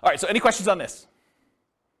 All right, so any questions on this?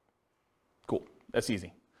 Cool, that's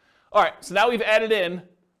easy. All right, so now we've added in,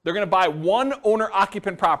 they're gonna buy 1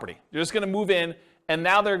 owner-occupant property. They're just gonna move in, and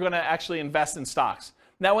now they're gonna actually invest in stocks.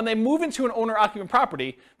 Now, when they move into an owner-occupant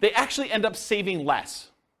property, they actually end up saving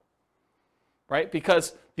less, right?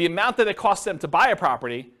 Because the amount that it costs them to buy a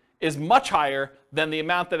property is much higher than the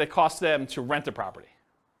amount that it costs them to rent a property.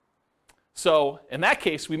 So in that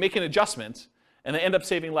case, we make an adjustment, and they end up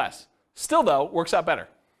saving less. Still, though, works out better.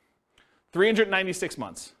 396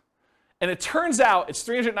 months. And it turns out it's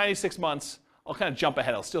 396 months. I'll kind of jump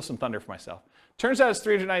ahead. I'll steal some thunder for myself. Turns out it's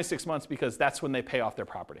 396 months because that's when they pay off their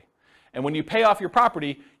property. And when you pay off your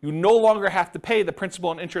property, you no longer have to pay the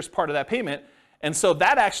principal and interest part of that payment. And so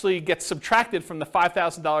that actually gets subtracted from the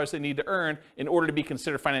 $5,000 they need to earn in order to be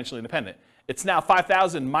considered financially independent. It's now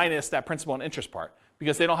 $5,000 minus that principal and interest part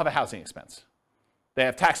because they don't have a housing expense. They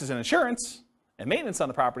have taxes and insurance and maintenance on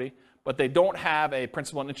the property, but they don't have a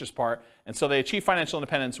principal and interest part. And so they achieve financial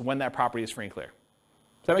independence when that property is free and clear.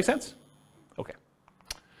 Does that make sense? Okay.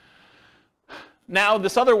 Now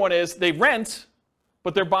this other one is they rent,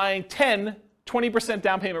 but they're buying 20%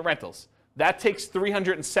 down payment rentals. That takes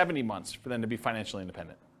 370 months for them to be financially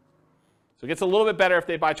independent. So it gets a little bit better if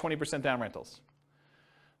they buy 20% down rentals.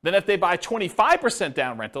 Then if they buy 25%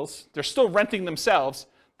 down rentals, they're still renting themselves,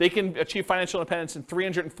 they can achieve financial independence in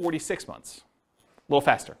 346 months. A little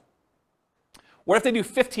faster. What if they do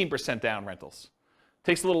 15% down rentals?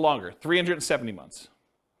 Takes a little longer, 370 months.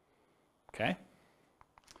 Okay?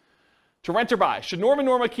 To rent or buy. Should Norm and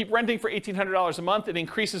Norma keep renting for $1,800 a month? It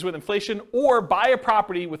increases with inflation. Or buy a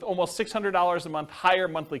property with almost $600 a month higher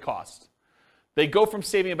monthly cost. They go from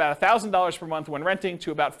saving about $1,000 per month when renting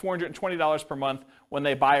to about $420 per month when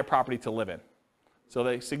they buy a property to live in. So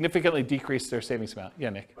they significantly decrease their savings amount.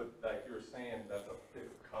 Yeah, Nick? But like you were saying, that's a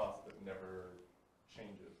fixed cost that never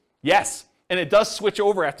changes. Yes, and it does switch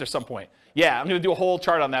over after some point. Yeah, I'm going to do a whole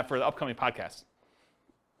chart on that for the upcoming podcast.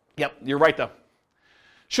 Yep, you're right though.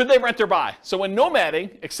 Should they rent or buy? So when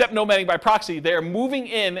nomading, except nomading by proxy, they are moving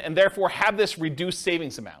in and therefore have this reduced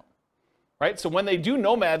savings amount. Right? So when they do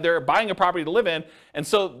nomad, they're buying a property to live in, and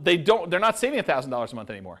so they're not saving $1,000 a month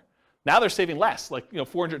anymore. Now they're saving less, like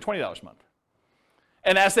 $420 a month.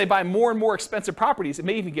 And as they buy more and more expensive properties, it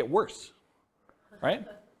may even get worse. Right?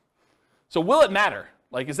 So will it matter?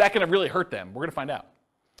 Like, is that going to really hurt them? We're going to find out.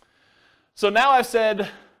 So now I've said,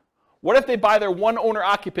 what if they buy their one owner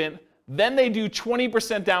occupant, then they do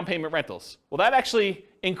 20% down payment rentals? Well, that actually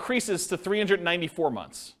increases to 394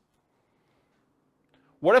 months.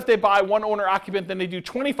 What if they buy one owner occupant, then they do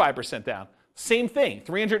 25% down? Same thing,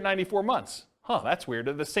 394 months. Huh, that's weird.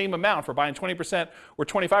 They're the same amount for buying 20% or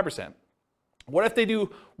 25%. What if they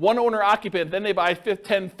do one owner occupant, then they buy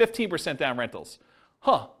 15% down rentals?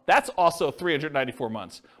 Huh, that's also 394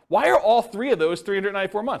 months. Why are all three of those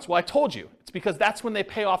 394 months? Well, I told you. It's because that's when they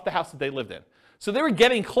pay off the house that they lived in. So they were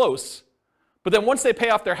getting close, but then once they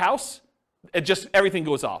pay off their house, everything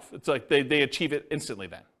goes off. It's like they achieve it instantly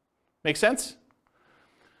then. Make sense?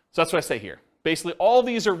 So that's what I say here. Basically, all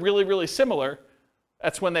these are really, really similar.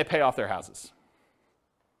 That's when they pay off their houses.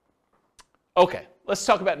 Okay, let's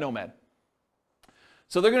talk about Nomad.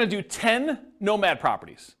 So they're going to do 10 Nomad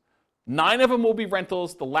properties. 9 of them will be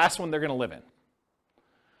rentals. The last one they're going to live in.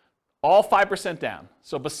 All 5% down.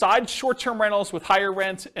 So besides short-term rentals with higher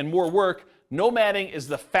rent and more work, nomading is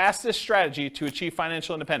the fastest strategy to achieve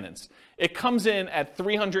financial independence. It comes in at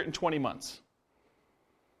 320 months.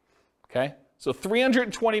 Okay? So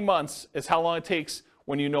 320 months is how long it takes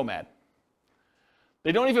when you nomad.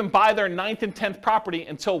 They don't even buy their 9th and 10th property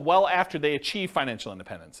until well after they achieve financial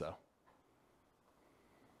independence, though.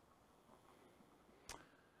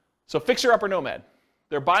 So fixer-upper nomad.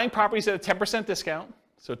 They're buying properties at a 10% discount.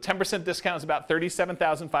 So 10% discount is about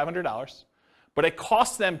 $37,500. But it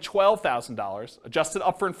costs them $12,000, adjusted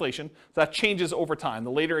up for inflation. So that changes over time.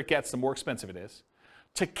 The later it gets, the more expensive it is,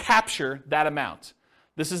 to capture that amount.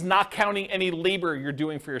 This is not counting any labor you're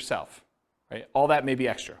doing for yourself. Right? All that may be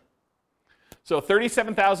extra. So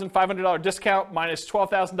 $37,500 discount minus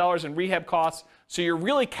 $12,000 in rehab costs. So you're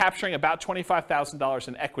really capturing about $25,000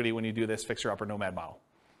 in equity when you do this fixer-upper nomad model.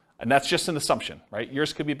 And that's just an assumption, right?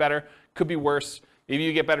 Yours could be better, could be worse. Maybe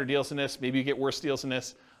you get better deals than this. Maybe you get worse deals than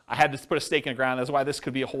this. I had to put a stake in the ground. That's why this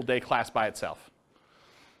could be a whole day class by itself.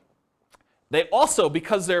 They also,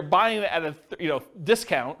 because they're buying at a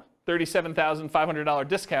discount, $37,500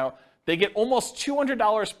 discount, they get almost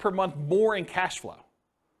 $200 per month more in cash flow.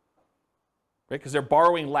 Right? Because they're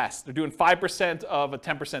borrowing less. They're doing 5% of a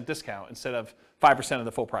 10% discount instead of 5% of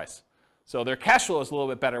the full price. So their cash flow is a little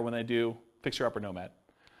bit better when they do fixer-upper nomad.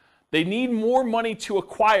 They need more money to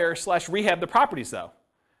acquire/rehab the properties, though,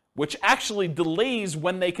 which actually delays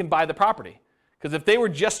when they can buy the property. Because if they were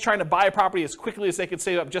just trying to buy a property as quickly as they could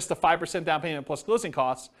save up just a 5% down payment plus closing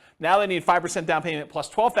costs, now they need 5% down payment plus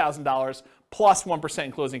 $12,000 plus 1%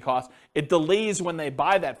 in closing costs. It delays when they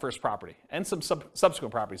buy that first property and some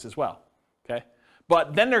subsequent properties as well. Okay?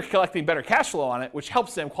 But then they're collecting better cash flow on it, which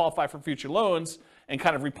helps them qualify for future loans and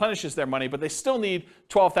kind of replenishes their money, but they still need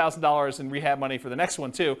 $12,000 in rehab money for the next one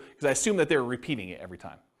too, because I assume that they're repeating it every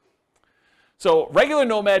time. So regular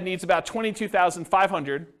nomad needs about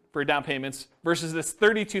 $22,500 for down payments versus this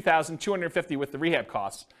 $32,250 with the rehab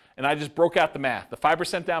costs. And I just broke out the math. The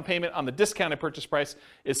 5% down payment on the discounted purchase price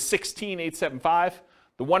is $16,875.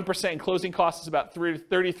 The 1% in closing costs is about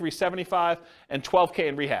 $33,775 and $12K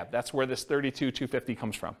in rehab. That's where this $32,250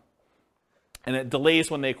 comes from. And it delays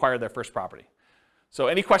when they acquire their first property. So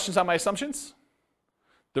any questions on my assumptions?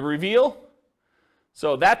 The reveal.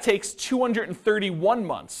 So that takes 231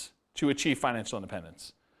 months to achieve financial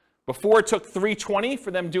independence. Before it took 320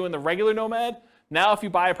 for them doing the regular nomad. Now if you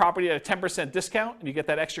buy a property at a 10% discount and you get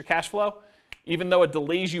that extra cash flow, even though it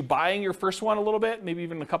delays you buying your first one a little bit, maybe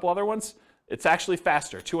even a couple other ones, it's actually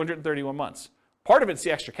faster, 231 months. Part of it's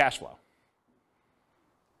the extra cash flow.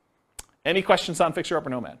 Any questions on fixer-upper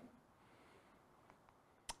nomad?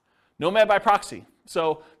 Nomad by proxy.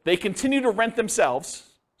 So they continue to rent themselves,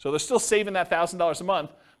 so they're still saving that $1,000 a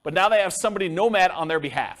month, but now they have somebody nomad on their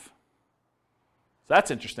behalf. So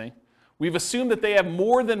that's interesting. We've assumed that they have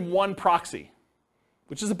more than one proxy,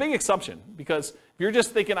 which is a big assumption, because if you're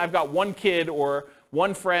just thinking I've got one kid or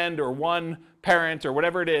one friend or one parent or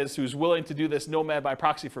whatever it is who's willing to do this nomad by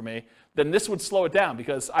proxy for me, then this would slow it down,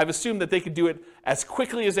 because I've assumed that they could do it as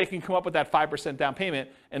quickly as they can come up with that 5% down payment,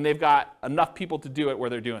 and they've got enough people to do it where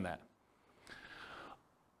they're doing that.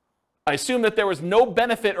 I assume that there was no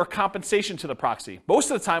benefit or compensation to the proxy. Most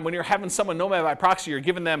of the time when you're having someone nomad by proxy, you're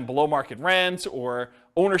giving them below market rent or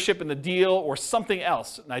ownership in the deal or something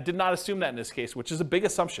else. And I did not assume that in this case, which is a big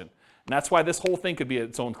assumption. And that's why this whole thing could be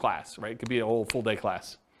its own class, right? It could be a whole full day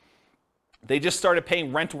class. They just started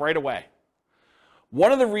paying rent right away.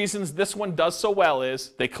 One of the reasons this one does so well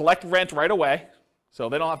is they collect rent right away, so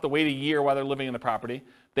they don't have to wait a year while they're living in the property.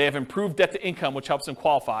 They have improved debt to income, which helps them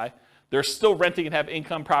qualify. They're still renting and have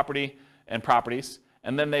income property and properties,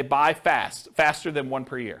 and then they buy faster than one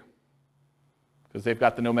per year, because they've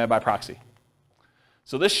got the Nomad by proxy.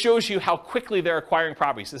 So this shows you how quickly they're acquiring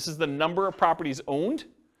properties. This is the number of properties owned,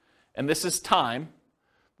 and this is time.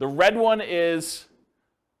 The red one is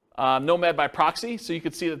Nomad by proxy, so you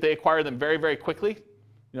can see that they acquire them very, very quickly.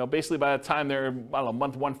 Basically by the time they're,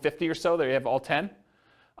 month 150 or so, they have all 10.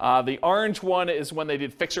 The orange one is when they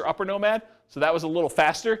did Fixer Upper Nomad, so that was a little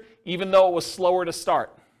faster, even though it was slower to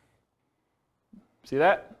start. See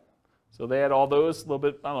that? So they had all those, a little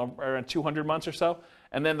bit, around 200 months or so.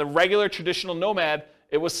 And then the regular traditional Nomad,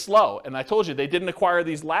 it was slow. And I told you, they didn't acquire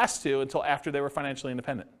these last two until after they were financially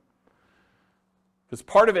independent. Because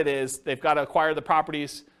part of it is they've got to acquire the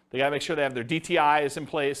properties, they got to make sure they have their DTIs in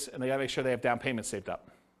place, and they got to make sure they have down payments saved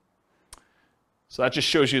up. So that just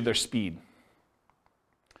shows you their speed.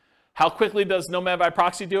 How quickly does Nomad by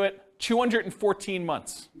proxy do it? 214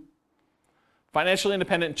 months. Financially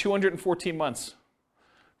independent, 214 months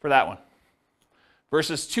for that one.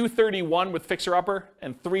 Versus 231 with Fixer Upper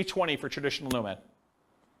and 320 for traditional Nomad.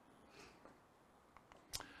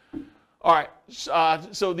 All right,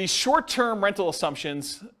 so these short-term rental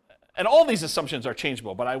assumptions, and all these assumptions are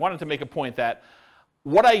changeable, but I wanted to make a point that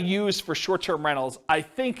what I use for short-term rentals, I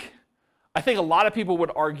think a lot of people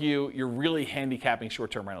would argue you're really handicapping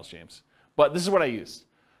short-term rentals, James. But this is what I use.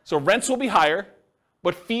 So rents will be higher,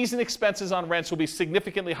 but fees and expenses on rents will be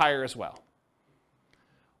significantly higher as well.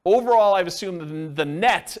 Overall, I've assumed the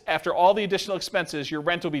net, after all the additional expenses, your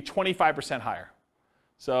rent will be 25% higher.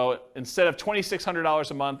 So instead of $2,600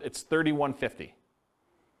 a month, it's $3,150.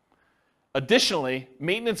 Additionally,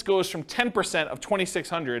 maintenance goes from 10% of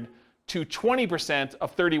 $2,600 to 20%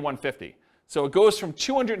 of $3,150. So it goes from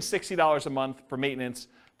 $260 a month for maintenance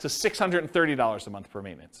to $630 a month for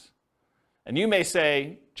maintenance. And you may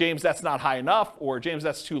say, James, that's not high enough, or James,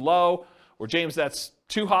 that's too low, or James, that's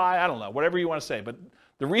too high. I don't know, whatever you want to say. But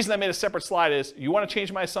the reason I made a separate slide is you want to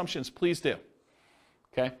change my assumptions, please do.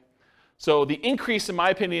 Okay? So the increase, in my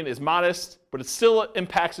opinion, is modest, but it still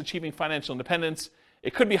impacts achieving financial independence.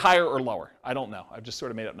 It could be higher or lower. I don't know. I've just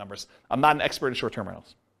sort of made up numbers. I'm not an expert in short-term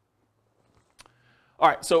rentals. All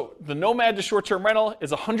right, so the Nomad to short-term rental is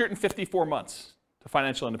 154 months to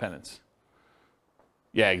financial independence.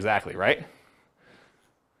 Yeah, exactly, right?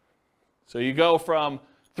 So you go from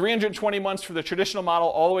 320 months for the traditional model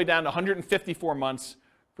all the way down to 154 months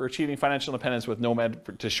for achieving financial independence with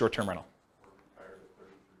Nomad to short-term rental.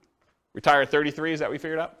 Retire at 33, is that what we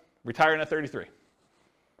figured out? Retiring at 33.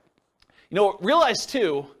 Realize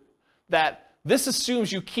too that this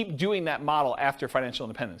assumes you keep doing that model after financial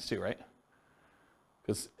independence too, right?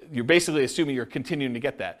 Because you're basically assuming you're continuing to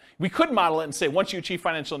get that. We could model it and say, once you achieve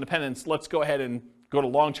financial independence, let's go ahead and go to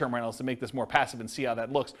long-term rentals to make this more passive and see how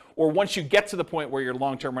that looks. Or once you get to the point where your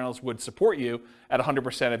long-term rentals would support you at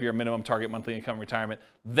 100% of your minimum target monthly income retirement,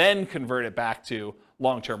 then convert it back to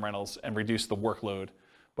long-term rentals and reduce the workload.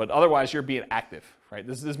 But otherwise, you're being active, right?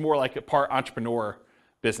 This is more like a part entrepreneur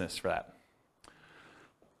business for that.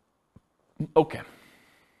 Okay.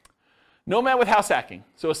 Nomad with house hacking.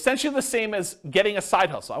 So essentially the same as getting a side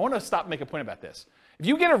hustle. I want to stop and make a point about this. If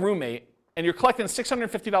you get a roommate and you're collecting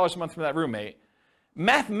 $650 a month from that roommate,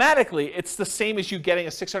 mathematically it's the same as you getting a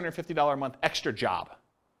 $650 a month extra job,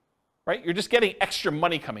 right? You're just getting extra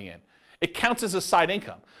money coming in. It counts as a side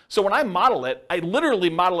income. So when I model it, I literally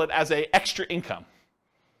model it as an extra income.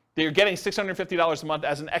 That you're getting $650 a month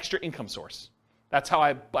as an extra income source. That's how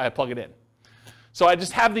I plug it in. So I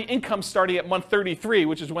just have the income starting at month 33,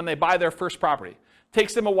 which is when they buy their first property.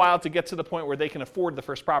 Takes them a while to get to the point where they can afford the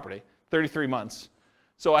first property, 33 months.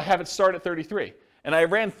 So I have it start at 33. And I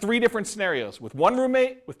ran 3 different scenarios, with 1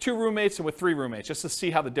 roommate, with 2 roommates, and with 3 roommates, just to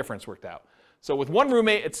see how the difference worked out. So with 1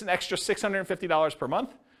 roommate, it's an extra $650 per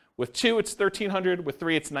month. With 2, it's $1,300. With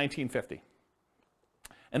 3, it's $1,950.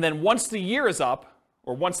 And then once the year is up,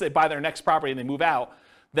 or once they buy their next property and they move out,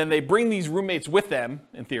 then they bring these roommates with them,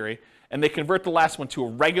 in theory, and they convert the last one to a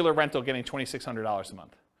regular rental getting $2,600 a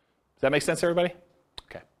month. Does that make sense, everybody?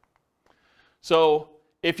 Okay. So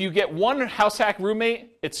if you get 1 house hack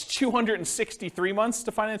roommate, it's 263 months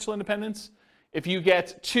to financial independence. If you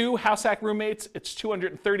get 2 house hack roommates, it's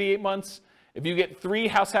 238 months. If you get 3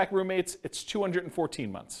 house hack roommates, it's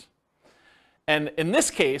 214 months. And in this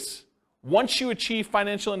case, once you achieve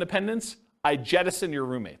financial independence, I jettison your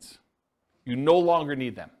roommates. You no longer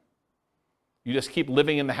need them. You just keep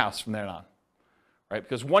living in the house from there on, right?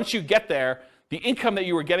 Because once you get there, the income that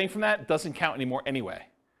you were getting from that doesn't count anymore anyway.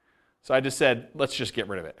 So I just said, let's just get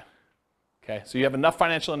rid of it. Okay, so you have enough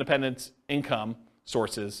financial independence income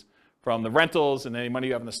sources from the rentals and any money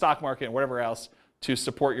you have in the stock market and whatever else to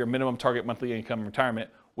support your minimum target monthly income in retirement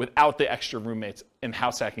without the extra roommates in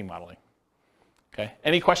house hacking modeling. Okay,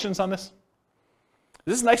 any questions on this?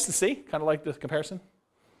 This is nice to see, kind of like the comparison.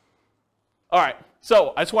 All right,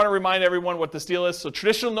 so I just want to remind everyone what this deal is. So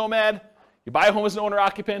traditional Nomad, you buy a home as an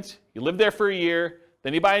owner-occupant, you live there for a year,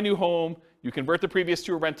 then you buy a new home, you convert the previous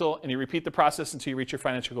to a rental, and you repeat the process until you reach your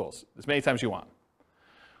financial goals, as many times as you want.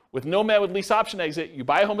 With Nomad with lease option exit, you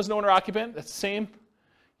buy a home as an owner-occupant, that's the same.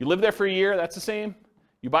 You live there for a year, that's the same.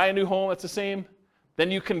 You buy a new home, that's the same.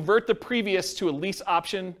 Then you convert the previous to a lease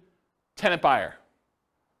option tenant buyer.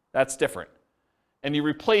 That's different. And you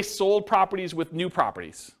replace sold properties with new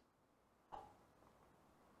properties.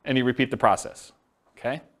 And you repeat the process,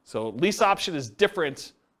 okay? So lease option is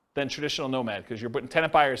different than traditional Nomad because you're putting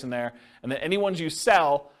tenant buyers in there, and then any ones you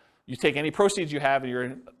sell, you take any proceeds you have, and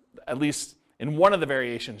you're at least in one of the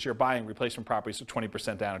variations, you're buying replacement properties with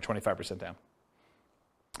 20% down or 25% down.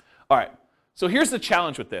 All right, so here's the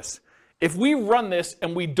challenge with this. If we run this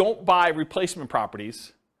and we don't buy replacement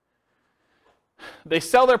properties, they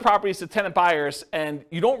sell their properties to tenant buyers, and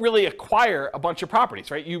you don't really acquire a bunch of properties,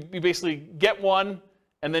 right? You basically get one,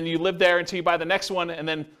 and then you live there until you buy the next one, and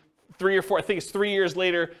then 3 or 4, I think it's 3 years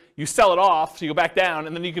later, you sell it off, so you go back down,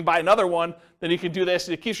 and then you can buy another one, then you can do this,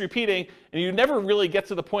 and it keeps repeating, and you never really get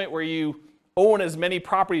to the point where you own as many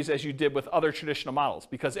properties as you did with other traditional models,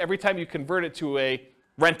 because every time you convert it to a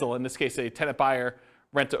rental, in this case a tenant buyer,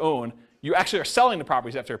 rent to own, you actually are selling the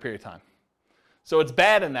properties after a period of time. So it's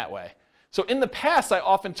bad in that way. So in the past, I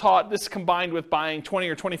often taught this combined with buying 20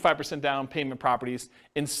 or 25% down payment properties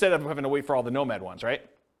instead of having to wait for all the Nomad ones, right?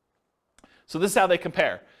 So this is how they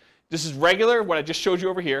compare. This is regular, what I just showed you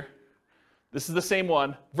over here. This is the same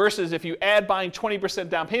one, versus if you add buying 20%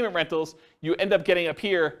 down payment rentals, you end up getting up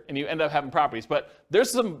here and you end up having properties. But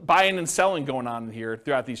there's some buying and selling going on here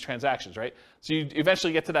throughout these transactions, right? So you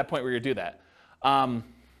eventually get to that point where you do that.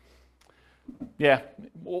 Yeah,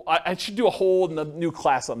 well, I should do a whole new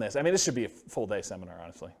class on this. I mean, this should be a full day seminar,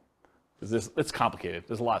 honestly, because it's complicated.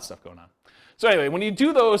 There's a lot of stuff going on. So anyway, when you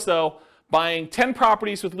do those, though, buying 10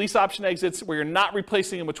 properties with lease option exits where you're not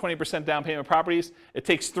replacing them with 20% down payment properties, it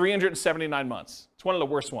takes 379 months. It's one of the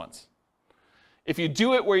worst ones. If you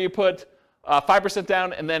do it where you put 5%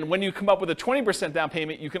 down, and then when you come up with a 20% down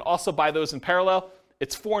payment, you can also buy those in parallel,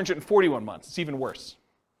 it's 441 months. It's even worse.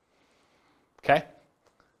 Okay?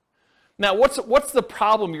 Now, what's the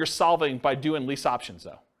problem you're solving by doing lease options,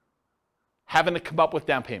 though? Having to come up with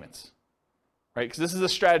down payments, right? Because this is a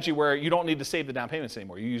strategy where you don't need to save the down payments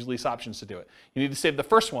anymore. You use lease options to do it. You need to save the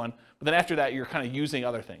first one, but then after that, you're kind of using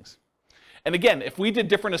other things. And again, if we did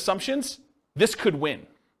different assumptions, this could win.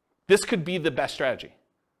 This could be the best strategy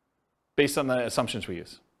based on the assumptions we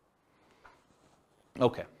use.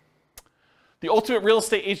 Okay. The ultimate real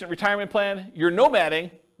estate agent retirement plan, you're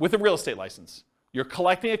nomading with a real estate license. You're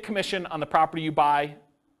collecting a commission on the property you buy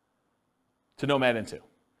to Nomad into.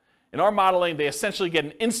 In our modeling, they essentially get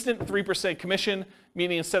an instant 3% commission,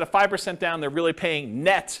 meaning instead of 5% down, they're really paying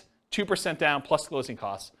net 2% down plus closing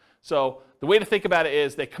costs. So the way to think about it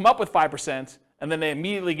is they come up with 5%, and then they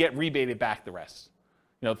immediately get rebated back the rest.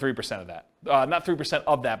 3% of that. Not 3%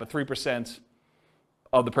 of that, but 3%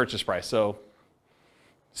 of the purchase price, so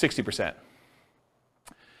 60%.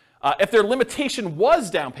 If their limitation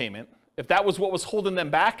was down payment, if that was what was holding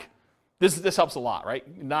them back, this helps a lot,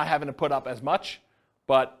 right? Not having to put up as much,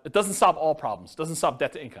 but it doesn't solve all problems. It doesn't solve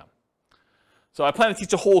debt to income. So I plan to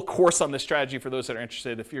teach a whole course on this strategy for those that are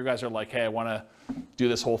interested. If you guys are like, hey, I want to do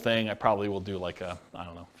this whole thing, I probably will do like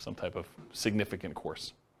some type of significant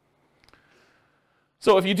course.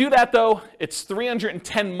 So if you do that, though, it's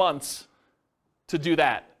 310 months to do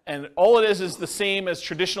that. And all it is the same as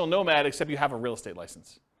traditional Nomad, except you have a real estate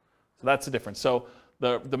license. So that's the difference. So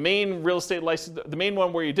the main real estate license, the main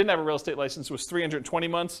one where you didn't have a real estate license was 320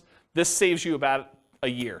 months. This saves you about a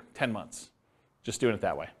year, 10 months, just doing it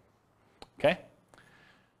that way. Okay?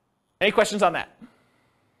 Any questions on that?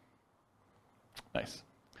 Nice.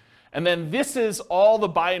 And then this is all the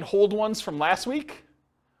buy and hold ones from last week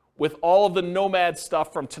with all of the Nomad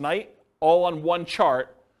stuff from tonight, all on one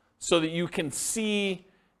chart so that you can see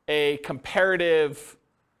a comparative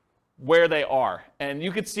where they are. And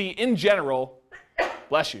you can see in general,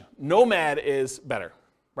 bless you, Nomad is better,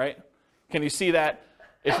 right? Can you see that?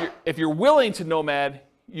 If you're willing to Nomad,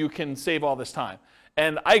 you can save all this time.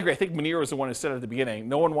 And I agree. I think Munir was the one who said it at the beginning,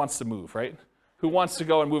 no one wants to move, right? Who wants to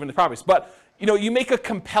go and move into properties? But you make a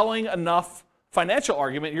compelling enough financial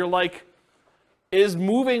argument. You're like, is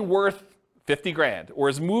moving worth 50 grand? Or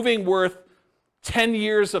is moving worth 10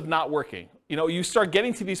 years of not working? You start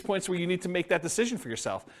getting to these points where you need to make that decision for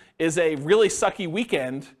yourself. Is a really sucky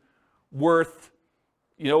weekend worth,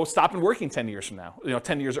 stopping working 10 years from now?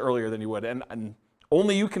 10 years earlier than you would. And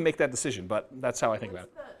only you can make that decision, but that's how I think about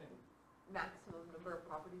it. What's the maximum number of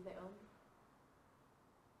properties they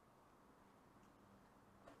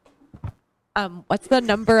own? What's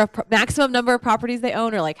the maximum number of properties they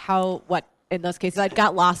own, or like what in those cases? I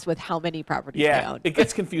got lost with how many properties they own. It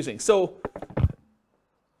gets confusing. So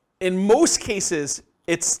in most cases,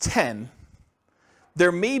 it's 10.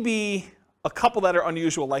 There may be a couple that are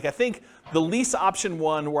unusual. Like I think the lease option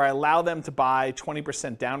one where I allow them to buy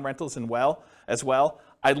 20% down rentals as well,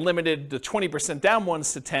 I limited the 20% down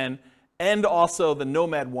ones to 10 and also the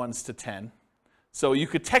Nomad ones to 10. So you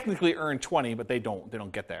could technically earn 20, but they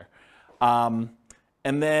don't get there. And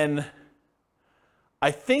then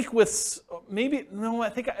I think I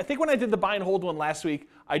think when I did the buy and hold one last week,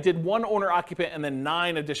 I did one owner occupant and then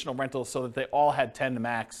 9 additional rentals so that they all had 10 to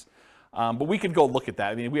max. But we could go look at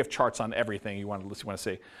that. I mean, we have charts on everything you want to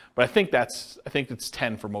see. But I think it's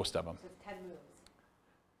 10 for most of them. So it's 10 moves.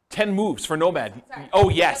 10 moves for Nomad. Sorry. Oh,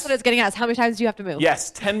 yes. That's what it's getting at. Is how many times do you have to move?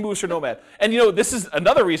 Yes, 10 moves for Nomad. And this is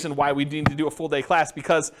another reason why we need to do a full day class,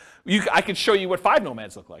 because I could show you what 5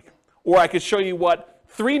 Nomads look like. Or I could show you what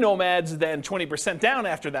 3 Nomads, then 20% down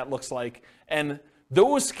after that looks like. And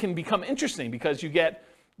those can become interesting because you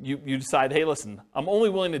decide, hey, listen, I'm only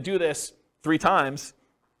willing to do this 3 times,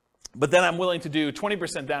 but then I'm willing to do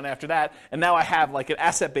 20% down after that. And now I have like an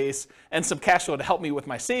asset base and some cash flow to help me with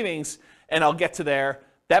my savings, and I'll get to there.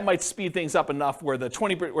 That might speed things up enough where the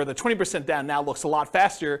 20% down now looks a lot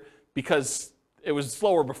faster because it was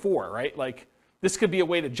slower before, right? Like this could be a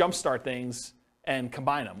way to jumpstart things and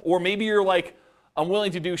combine them. Or maybe you're like, I'm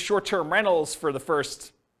willing to do short-term rentals for the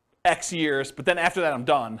first X years, but then after that I'm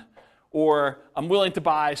done. Or I'm willing to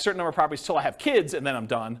buy a certain number of properties till I have kids and then I'm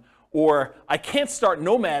done. Or I can't start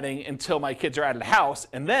nomading until my kids are out of the house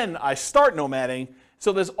and then I start nomading.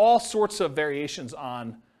 So there's all sorts of variations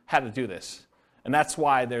on how to do this. And that's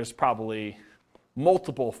why there's probably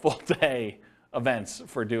multiple full-day events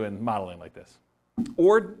for doing modeling like this.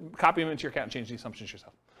 Or copy them into your account and change the assumptions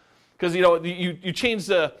yourself. Because you change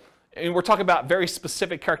and we're talking about very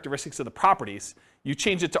specific characteristics of the properties. You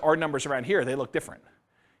change it to our numbers around here, they look different.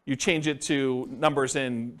 You change it to numbers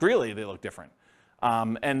in Greeley, they look different.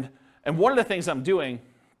 And one of the things I'm doing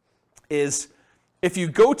is if you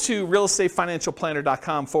go to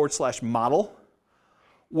realestatefinancialplanner.com/model,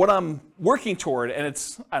 what I'm working toward, and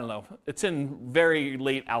it's in very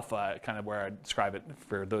late alpha, kind of where I describe it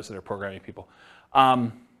for those that are programming people.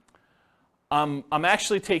 I'm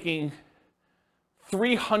actually taking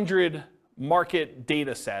 300 market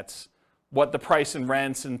data sets, what the price and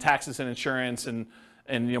rents and taxes and insurance and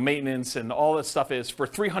maintenance and all that stuff is for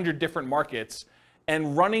 300 different markets,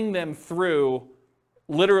 and running them through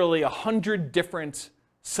literally 100 different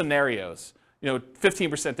scenarios.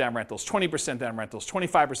 15% down rentals, 20% down rentals,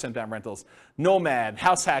 25% down rentals, Nomad,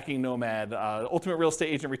 house hacking Nomad, ultimate real estate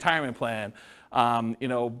agent retirement plan,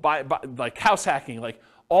 like house hacking, like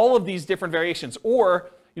all of these different variations.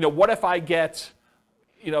 Or, what if I get,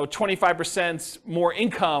 25% more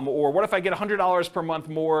income, or what if I get $100 per month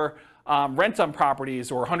more rent on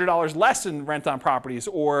properties, or $100 less in rent on properties,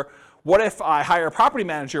 or what if I hire a property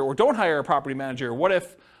manager or don't hire a property manager? What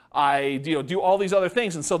if I do all these other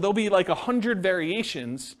things? And so there'll be like 100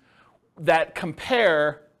 variations that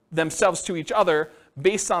compare themselves to each other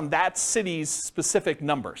based on that city's specific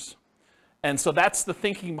numbers. And so that's the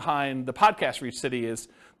thinking behind the podcast for each city is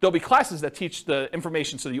there'll be classes that teach the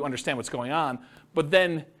information so that you understand what's going on, but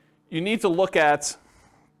then you need to look at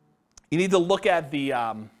the,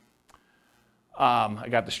 I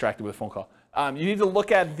got distracted with a phone call. You need to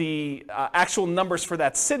look at the actual numbers for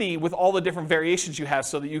that city with all the different variations you have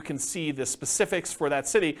so that you can see the specifics for that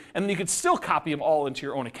city. And then you could still copy them all into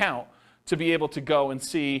your own account to be able to go and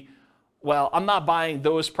see, well, I'm not buying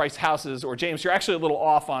those price houses, or James, you're actually a little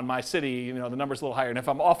off on my city, the number's a little higher. And if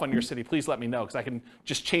I'm off on your city, please let me know, because I can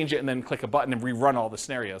just change it and then click a button and rerun all the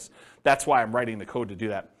scenarios. That's why I'm writing the code to do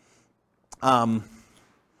that. I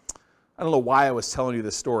don't know why I was telling you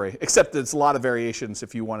this story, except that it's a lot of variations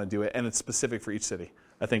if you want to do it, and it's specific for each city.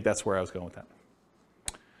 I think that's where I was going with that.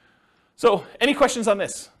 So, any questions on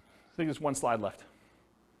this? I think there's one slide left.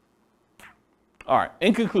 All right,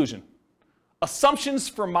 in conclusion, assumptions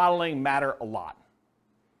for modeling matter a lot.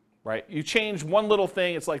 right? You change one little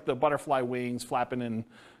thing, it's like the butterfly wings flapping and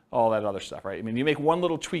all that other stuff, right? I mean, you make one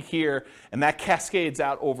little tweak here, and that cascades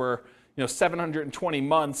out over 720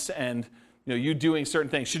 months, and you doing certain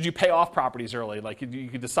things. Should you pay off properties early? Like you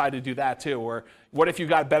could decide to do that too. Or what if you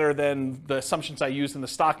got better than the assumptions I used in the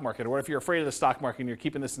stock market? Or what if you're afraid of the stock market and you're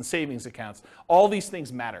keeping this in savings accounts? All these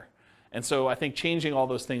things matter. And so I think changing all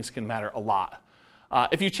those things can matter a lot.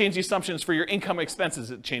 If you change the assumptions for your income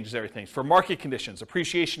expenses, it changes everything. For market conditions,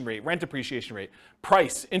 appreciation rate, rent appreciation rate,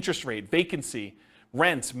 price, interest rate, vacancy,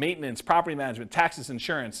 rent, maintenance, property management, taxes,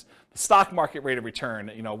 insurance, the stock market rate of return,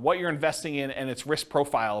 what you're investing in and its risk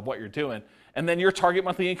profile of what you're doing, and then your target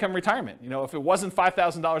monthly income retirement. If it wasn't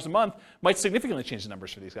 $5,000 a month, might significantly change the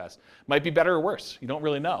numbers for these guys. Might be better or worse. You don't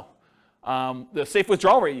really know. The safe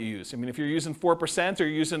withdrawal rate you use. I mean, if you're using 4% or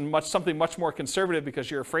you're using something much more conservative because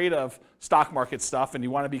you're afraid of stock market stuff and you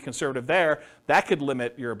want to be conservative there, that could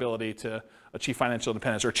limit your ability to achieve financial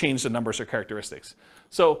independence or change the numbers or characteristics.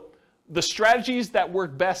 So the strategies that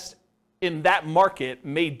work best in that market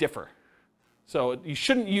may differ. So you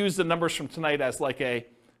shouldn't use the numbers from tonight as like a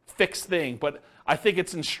fixed thing, but I think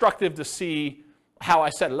it's instructive to see how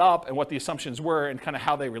I set it up and what the assumptions were and kind of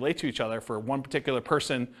how they relate to each other for one particular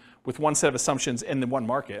person with one set of assumptions in the one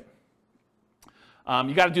market.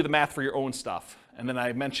 You got to do the math for your own stuff. And then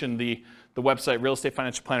I mentioned the website,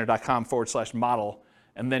 realestatefinancialplanner.com/model,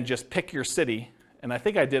 and then just pick your city. And I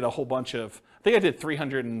think I did a whole bunch of, I think I did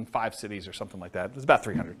 305 cities or something like that. It was about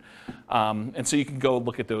 300. And so you can go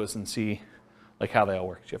look at those and see like how they all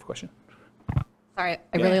work. Do you have a question? Sorry,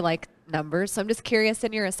 I really like numbers. So I'm just curious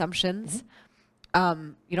in your assumptions,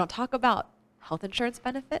 you don't talk about health insurance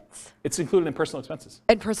benefits? It's included in personal expenses.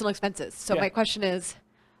 And personal expenses. So my question is,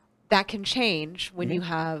 that can change when you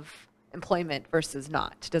have employment versus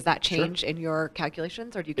not. Does that change in your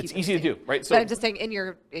calculations, or do you keep it? It's easy to do, right? So I'm just saying, in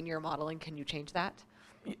your modeling, can you change that?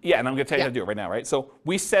 Yeah, and I'm going to tell you how to do it right now, right? So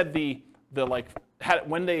we said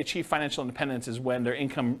when they achieve financial independence is when their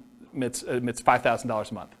income emits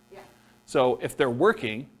 $5,000 a month. Yeah. So if they're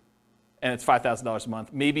working and it's $5,000 a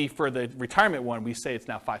month, maybe for the retirement one we say it's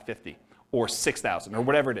now $550 or $6,000 or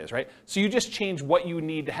whatever it is, right? So you just change what you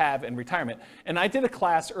need to have in retirement. And I did a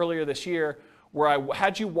class earlier this year where I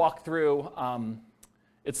had you walk through.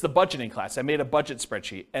 It's the budgeting class. I made a budget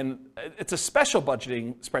spreadsheet, and it's a special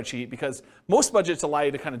budgeting spreadsheet because most budgets allow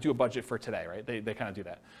you to kind of do a budget for today, right? They kind of do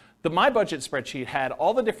that. My budget spreadsheet had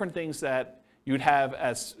all the different things that you'd have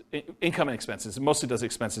as income and expenses. It mostly does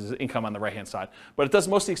expenses, income on the right-hand side, but it does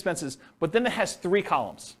mostly expenses, but then it has 3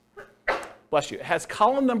 columns. Bless you. It has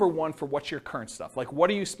column number 1 for what's your current stuff, like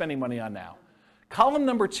what are you spending money on now? Column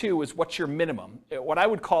number 2 is what's your minimum. What I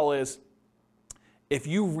would call is, if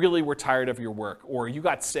you really were tired of your work, or you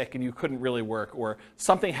got sick and you couldn't really work, or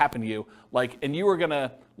something happened to you, and you were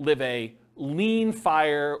gonna live a lean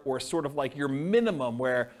fire, or sort of like your minimum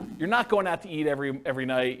where you're not going out to eat every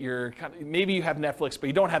night, maybe you have Netflix, but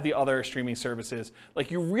you don't have the other streaming services, like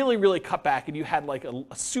you really, really cut back and you had like a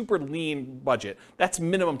super lean budget, that's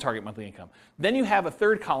minimum target monthly income. Then you have a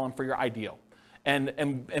 3rd column for your ideal.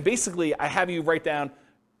 And basically I have you write down,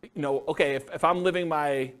 okay, if I'm living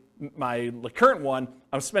my current one,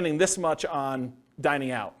 I'm spending this much on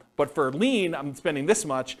dining out. But for lean, I'm spending this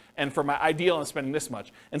much, and for my ideal, I'm spending this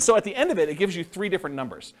much. And so at the end of it, it gives you 3 different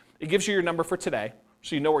numbers. It gives you your number for today,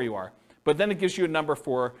 so you know where you are. But then it gives you a number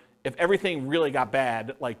for if everything really got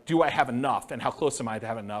bad, like do I have enough, and how close am I to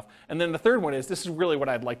have enough? And then the 3rd one is, this is really what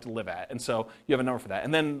I'd like to live at. And so you have a number for that.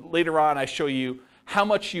 And then later on, I show you how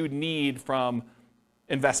much you need from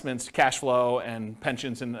investments, cash flow, and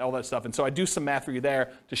pensions, and all that stuff. And so I do some math for you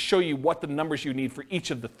there to show you what the numbers you need for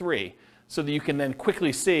each of the 3, so that you can then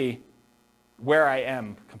quickly see where I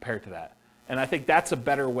am compared to that. And I think that's a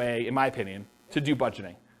better way, in my opinion, to do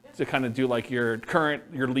budgeting, to kind of do like your current,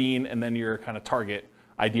 your lean, and then your kind of target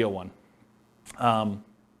ideal one.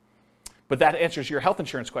 But that answers your health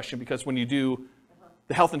insurance question, because when you do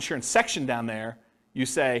the health insurance section down there, you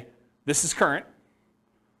say, this is current.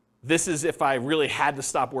 This is if I really had to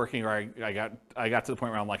stop working, or I got to the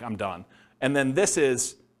point where I'm like, I'm done. And then this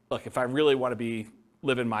is, look, if I really want to be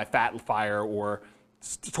living my fat fire or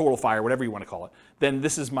total fire, whatever you want to call it, then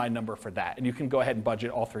this is my number for that. And you can go ahead and budget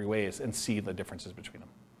all 3 ways and see the differences between them.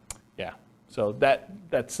 Yeah. So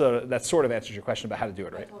that sort of answers your question about how to do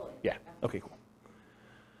it, right? Totally. Yeah. Okay, cool.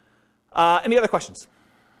 Any other questions?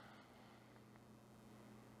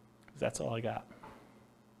 That's all I got.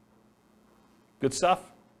 Good stuff?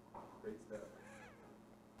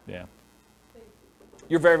 Yeah.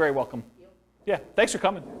 You're very, very welcome. Yeah, thanks for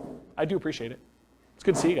coming. I do appreciate it. It's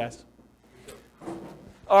good to see you guys.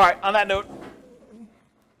 All right, on that note,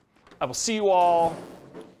 I will see you all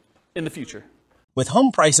in the future. With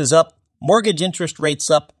home prices up, mortgage interest rates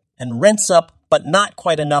up, and rents up, but not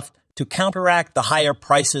quite enough to counteract the higher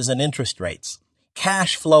prices and interest rates,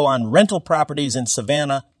 cash flow on rental properties in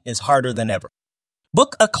Savannah is harder than ever.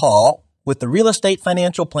 Book a call with the Real Estate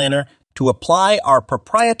Financial Planner to apply our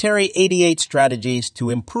proprietary 88 strategies to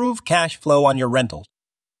improve cash flow on your rentals.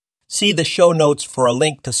 See the show notes for a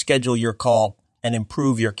link to schedule your call and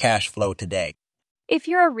improve your cash flow today. If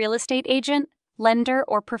you're a real estate agent, lender,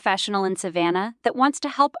 or professional in Savannah that wants to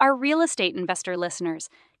help our real estate investor listeners,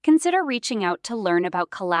 consider reaching out to learn about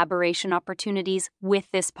collaboration opportunities with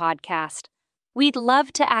this podcast. We'd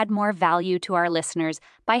love to add more value to our listeners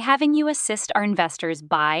by having you assist our investors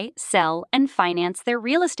buy, sell, and finance their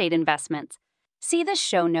real estate investments. See the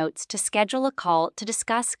show notes to schedule a call to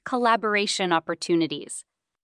discuss collaboration opportunities.